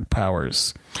warlock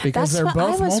powers? Because That's they're what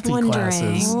both I was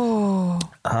multi-classes.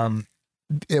 wondering.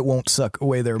 It won't suck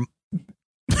away their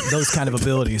those kind of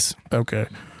abilities. Okay.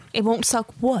 It won't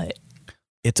suck what?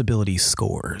 Its ability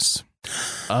scores.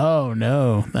 Oh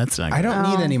no, that's not. I Good. don't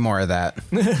need any more of that.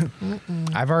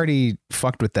 I've already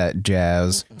fucked with that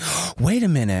jazz. Wait a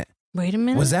minute. Wait a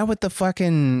minute. Was that what the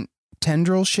fucking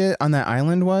tendril shit on that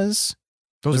island was?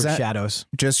 Those Was are that- shadows.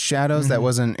 Just shadows? That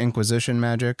wasn't Inquisition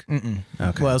magic? Mm-mm.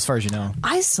 Okay. Well, as far as you know.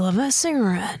 I still have a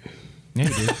cigarette. Yeah, you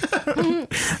do.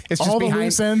 It's just All the behind.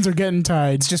 loose ends are getting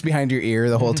tied. It's just behind your ear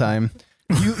the whole time.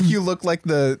 You look like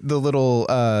the little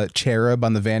cherub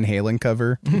on the Van Halen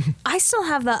cover. I still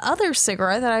have that other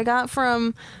cigarette that I got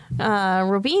from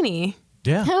Robini.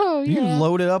 Yeah. Oh, You yeah.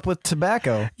 load it up with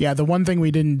tobacco. Yeah, the one thing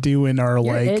we didn't do in our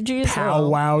edgy as hell.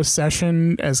 powwow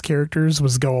session as characters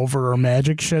was go over our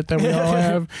magic shit that we all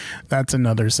have. That's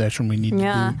another session we need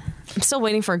Yeah. to do. I'm still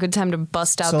waiting for a good time to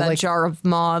bust out So, that like- jar of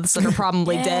moths that are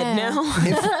probably dead now.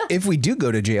 If we do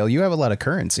go to jail, you have a lot of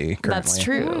currency currently. That's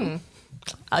true.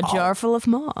 A jar full of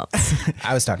moths.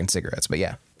 I was talking cigarettes, but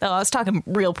yeah. Oh, I was talking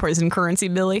real prison currency,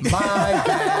 Billy. My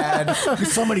bad.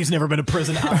 Somebody's never been to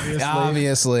prison, obviously.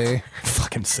 Obviously.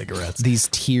 Fucking cigarettes. These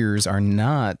tears are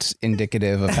not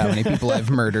indicative of how many people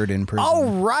I've murdered in prison. All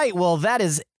right. Well, that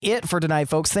is it for tonight,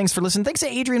 folks. Thanks for listening. Thanks to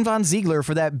Adrian Von Ziegler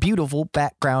for that beautiful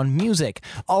background music.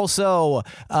 Also,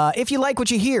 if you like what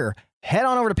you hear, head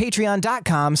on over to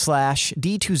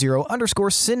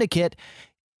patreon.com/D20_syndicate.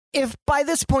 If by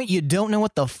this point you don't know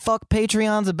what the fuck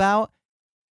Patreon's about,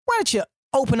 why don't you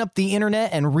open up the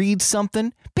internet and read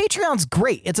something? Patreon's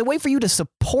great. It's a way for you to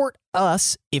support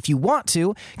us if you want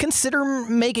to. Consider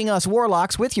making us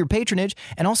warlocks with your patronage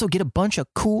and also get a bunch of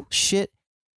cool shit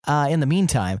in the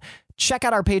meantime. Check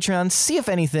out our Patreon, see if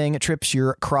anything trips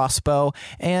your crossbow,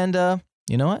 and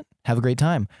you know what? Have a great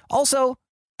time. Also,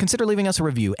 consider leaving us a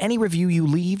review. Any review you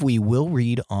leave, we will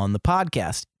read on the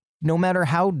podcast. No matter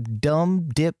how dumb,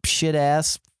 dip, shit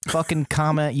ass fucking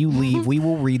comment you leave, we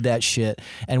will read that shit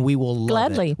and we will love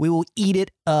Gladly. it. We will eat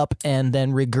it up and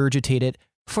then regurgitate it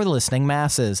for the listening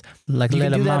masses. Like You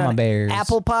can little do that mama on bears.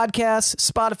 Apple Podcasts,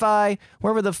 Spotify,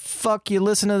 wherever the fuck you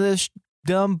listen to this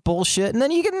dumb bullshit. And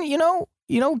then you can, you know,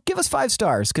 give us 5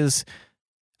 stars because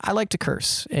I like to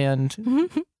curse and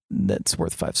that's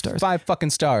worth 5 stars. 5 fucking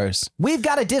stars. We've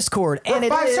got a Discord and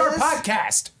it is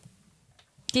podcast.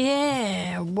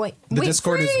 Yeah. Wait. The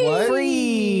Discord is what?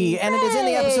 free and it is in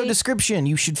the episode Yay. description.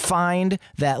 You should find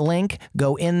that link,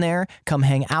 go in there, come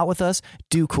hang out with us,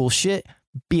 do cool shit,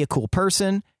 be a cool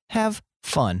person, have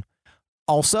fun.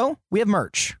 Also, we have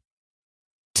merch.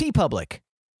 TeePublic.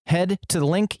 Head to the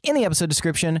link in the episode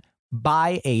description,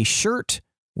 buy a shirt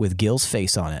with Gil's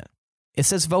face on it. It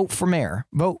says vote for mayor.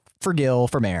 Vote for Gil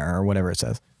for mayor or whatever it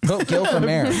says. Vote Gil for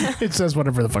mayor. It says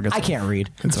whatever the fuck it's I can't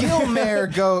read. Gil mayor,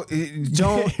 go.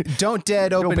 Don't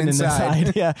dead open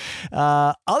inside. Yeah.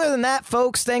 Other than that,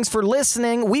 folks, thanks for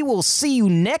listening. We will see you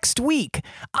next week.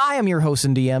 I am your host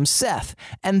and DM, Seth,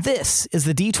 and this is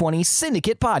the D20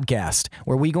 Syndicate Podcast,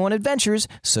 where we go on adventures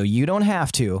so you don't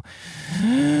have to.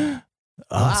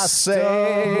 I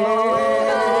say.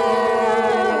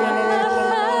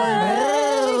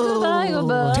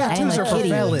 Tattoos are for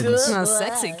felons. Oh,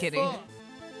 sexy kitty.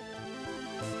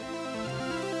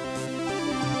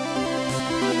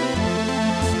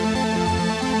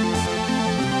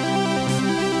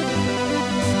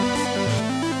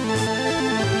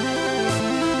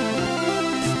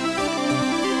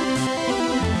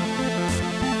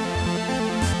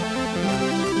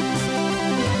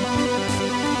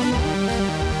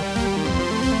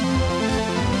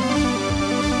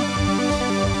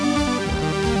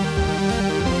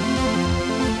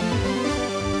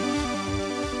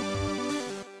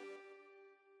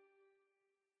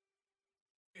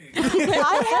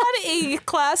 I had a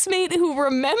classmate who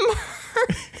remembered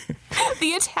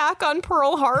the attack on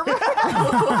Pearl Harbor.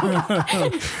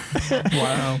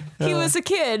 Wow. He was a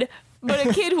kid, but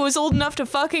a kid who was old enough to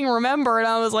fucking remember. And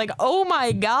I was like, oh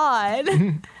my God,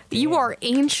 you are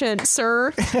ancient,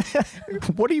 sir.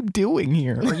 What are you doing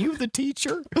here? Are you the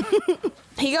teacher?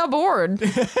 He got bored.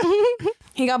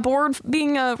 He got bored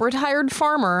being a retired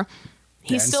farmer.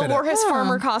 He still instead wore of- his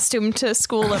farmer costume to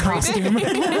school every day.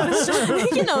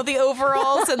 You know, the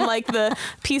overalls and like the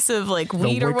piece of like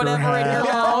weed or wicker whatever in your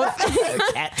mouth.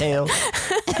 Cattail.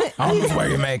 Always where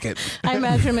you make it. I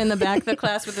imagine him in the back of the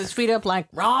class with his feet up, like,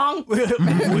 wrong.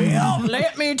 Well,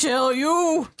 Let me tell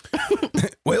you.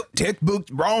 Well, textbook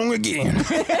wrong again.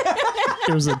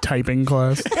 It was a typing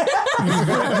class.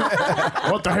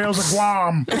 What the hell's a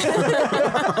Guam?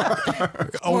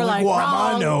 Or like,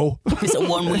 wrong. know. It's the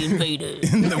one we invaded.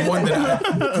 The one that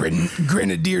I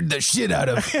grenadiered the shit out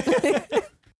of.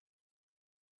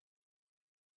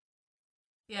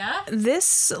 Yeah.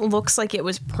 This looks like it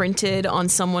was printed on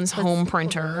someone's home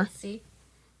printer.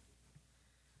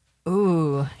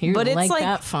 Ooh, you But it's like like-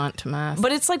 that font, Tomas.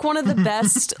 But it's like one of the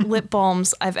best lip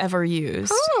balms I've ever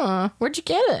used. Where'd you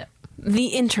get it? The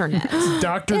internet.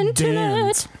 Dr. Dan.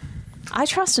 Internet. I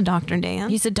trust Dr. Dan.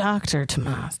 He's a doctor,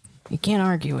 Tomas. You can't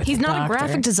argue with He's the not doctor. a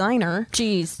graphic designer.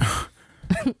 Jeez.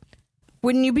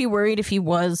 Wouldn't you be worried if he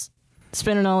was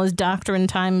spending all his doctoring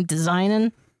time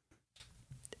designing?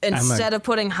 Instead of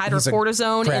putting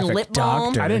hydrocortisone in graphic lip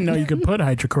balm. doctor. I didn't know you could put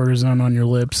hydrocortisone on your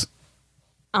lips.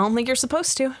 I don't think you're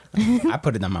supposed to. I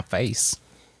put it on my face.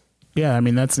 Yeah, I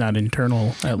mean, that's not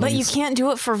internal, at But you least. can't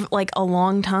do it for like a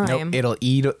long time. Nope,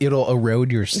 it'll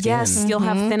erode your skin. Yes, you'll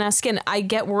have thin ass skin. I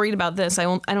get worried about this. I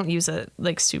don't use it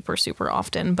like super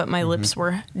often, but my lips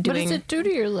were What doing. does it do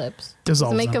to your lips? Does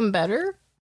Dissolves it make them. them better?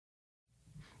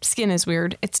 Skin is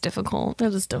weird. It's difficult.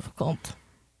 It is difficult.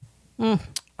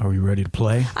 Are we ready to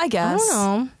play? I I guess.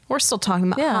 don't know. We're still talking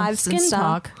about Yeah, hives skin and stuff.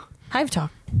 talk. Hive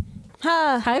talk.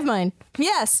 Huh. Hive mind.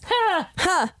 Yes.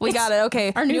 Huh. We got it.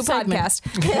 Okay. our new new segment.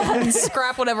 podcast.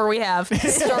 Scrap whatever we have.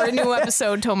 Start a new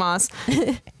episode, Tomas.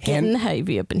 Getting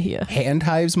hivey up in here. Hand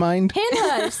hives mind. Hand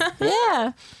hives.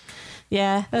 Yeah.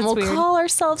 Yeah, that's We'll weird. call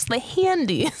ourselves the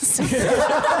Handies.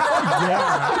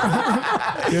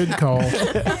 Good call.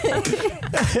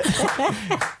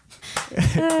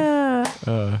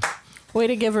 Way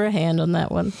to give her a hand on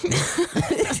that one.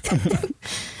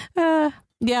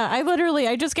 Yeah,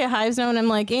 I just get hives now and I'm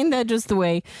like, ain't that just the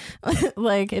way?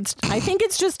 Like I think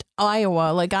it's just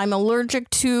Iowa. Like I'm allergic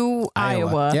to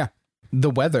Iowa. Yeah. The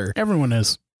weather. Everyone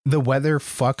is. The weather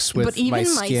fucks with But even my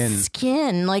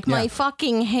skin. like Yeah. my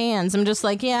fucking hands, I'm just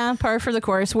like, yeah, par for the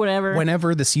course, whatever.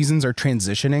 Whenever the seasons are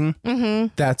transitioning,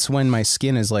 that's when my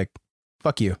skin is like,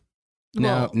 fuck you.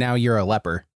 Well- Now you're a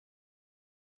leper.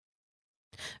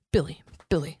 Billy,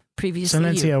 previously you.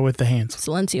 Silencio with the hands.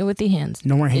 Silencio with the hands.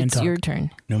 No more hand It's talk. your turn.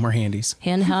 No more handies.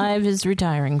 Hand Hive is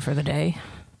retiring for the day.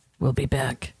 We'll be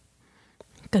back.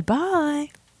 Goodbye.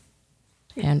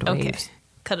 Hand Okay. waves.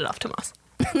 Cut it off, Tomas.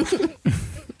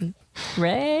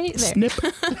 Right there. Snip.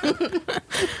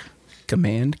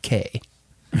 Command K.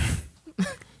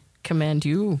 Command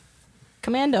U.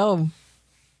 Command O.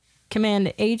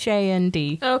 Command HAND.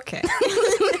 Okay.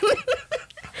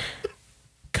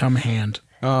 Come hand.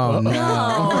 Oh, no.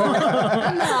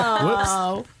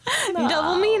 Oh.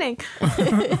 Double meaning.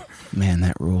 Man,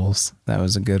 that rules. That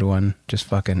was a good one. Just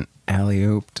fucking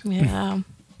alley-ooped. Yeah.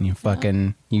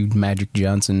 You Magic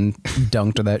Johnson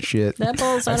dunked that shit. That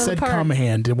ball's I out of the said park. come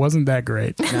hand. It wasn't that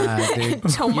great. Nah, dude.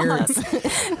 Tomas,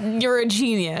 you're a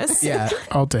genius. Yeah.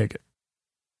 I'll take it.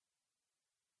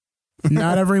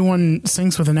 Not everyone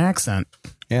sings with an accent.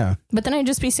 Yeah. But then I'd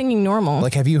just be singing normal.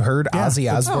 Like, have you heard Yeah.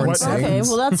 Ozzy Osbourne what- sing? okay,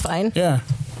 well, that's fine. Yeah.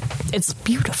 It's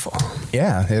beautiful.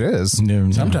 Yeah, it is.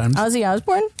 Sometimes. Ozzy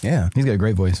Osbourne? Yeah. He's got a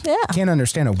great voice. Yeah. Can't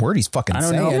understand a word he's fucking I don't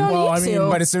saying. know. You don't Well, need I mean, to.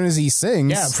 But as soon as he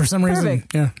sings, Yeah, for some reason.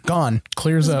 Perfect. Yeah. gone.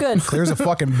 Clears It's up. good. Clears a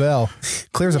fucking bell.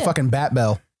 Clears a fucking bat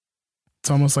bell.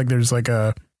 It's almost like there's like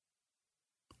a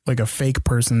fake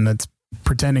person that's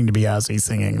pretending to be Ozzy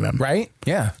singing them. Right?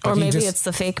 Yeah. Or Like, he maybe just- it's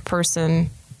the fake person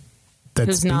That's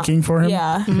who's speaking not. for him.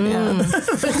 Yeah. Yeah.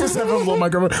 Just have a little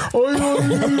microphone.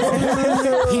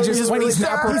 he just when he's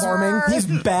not performing, He's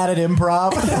bad at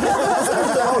improv.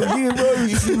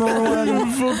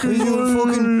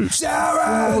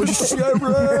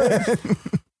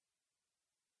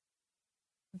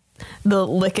 The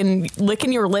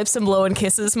licking your lips and blowing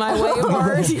kisses my way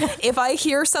part. If I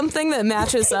hear something that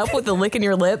matches up with the licking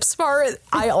your lips part,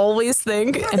 I always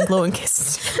think and blowing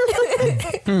kisses.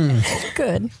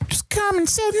 Good. Just come and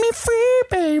set me free,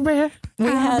 baby. We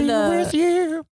I'll had be with you.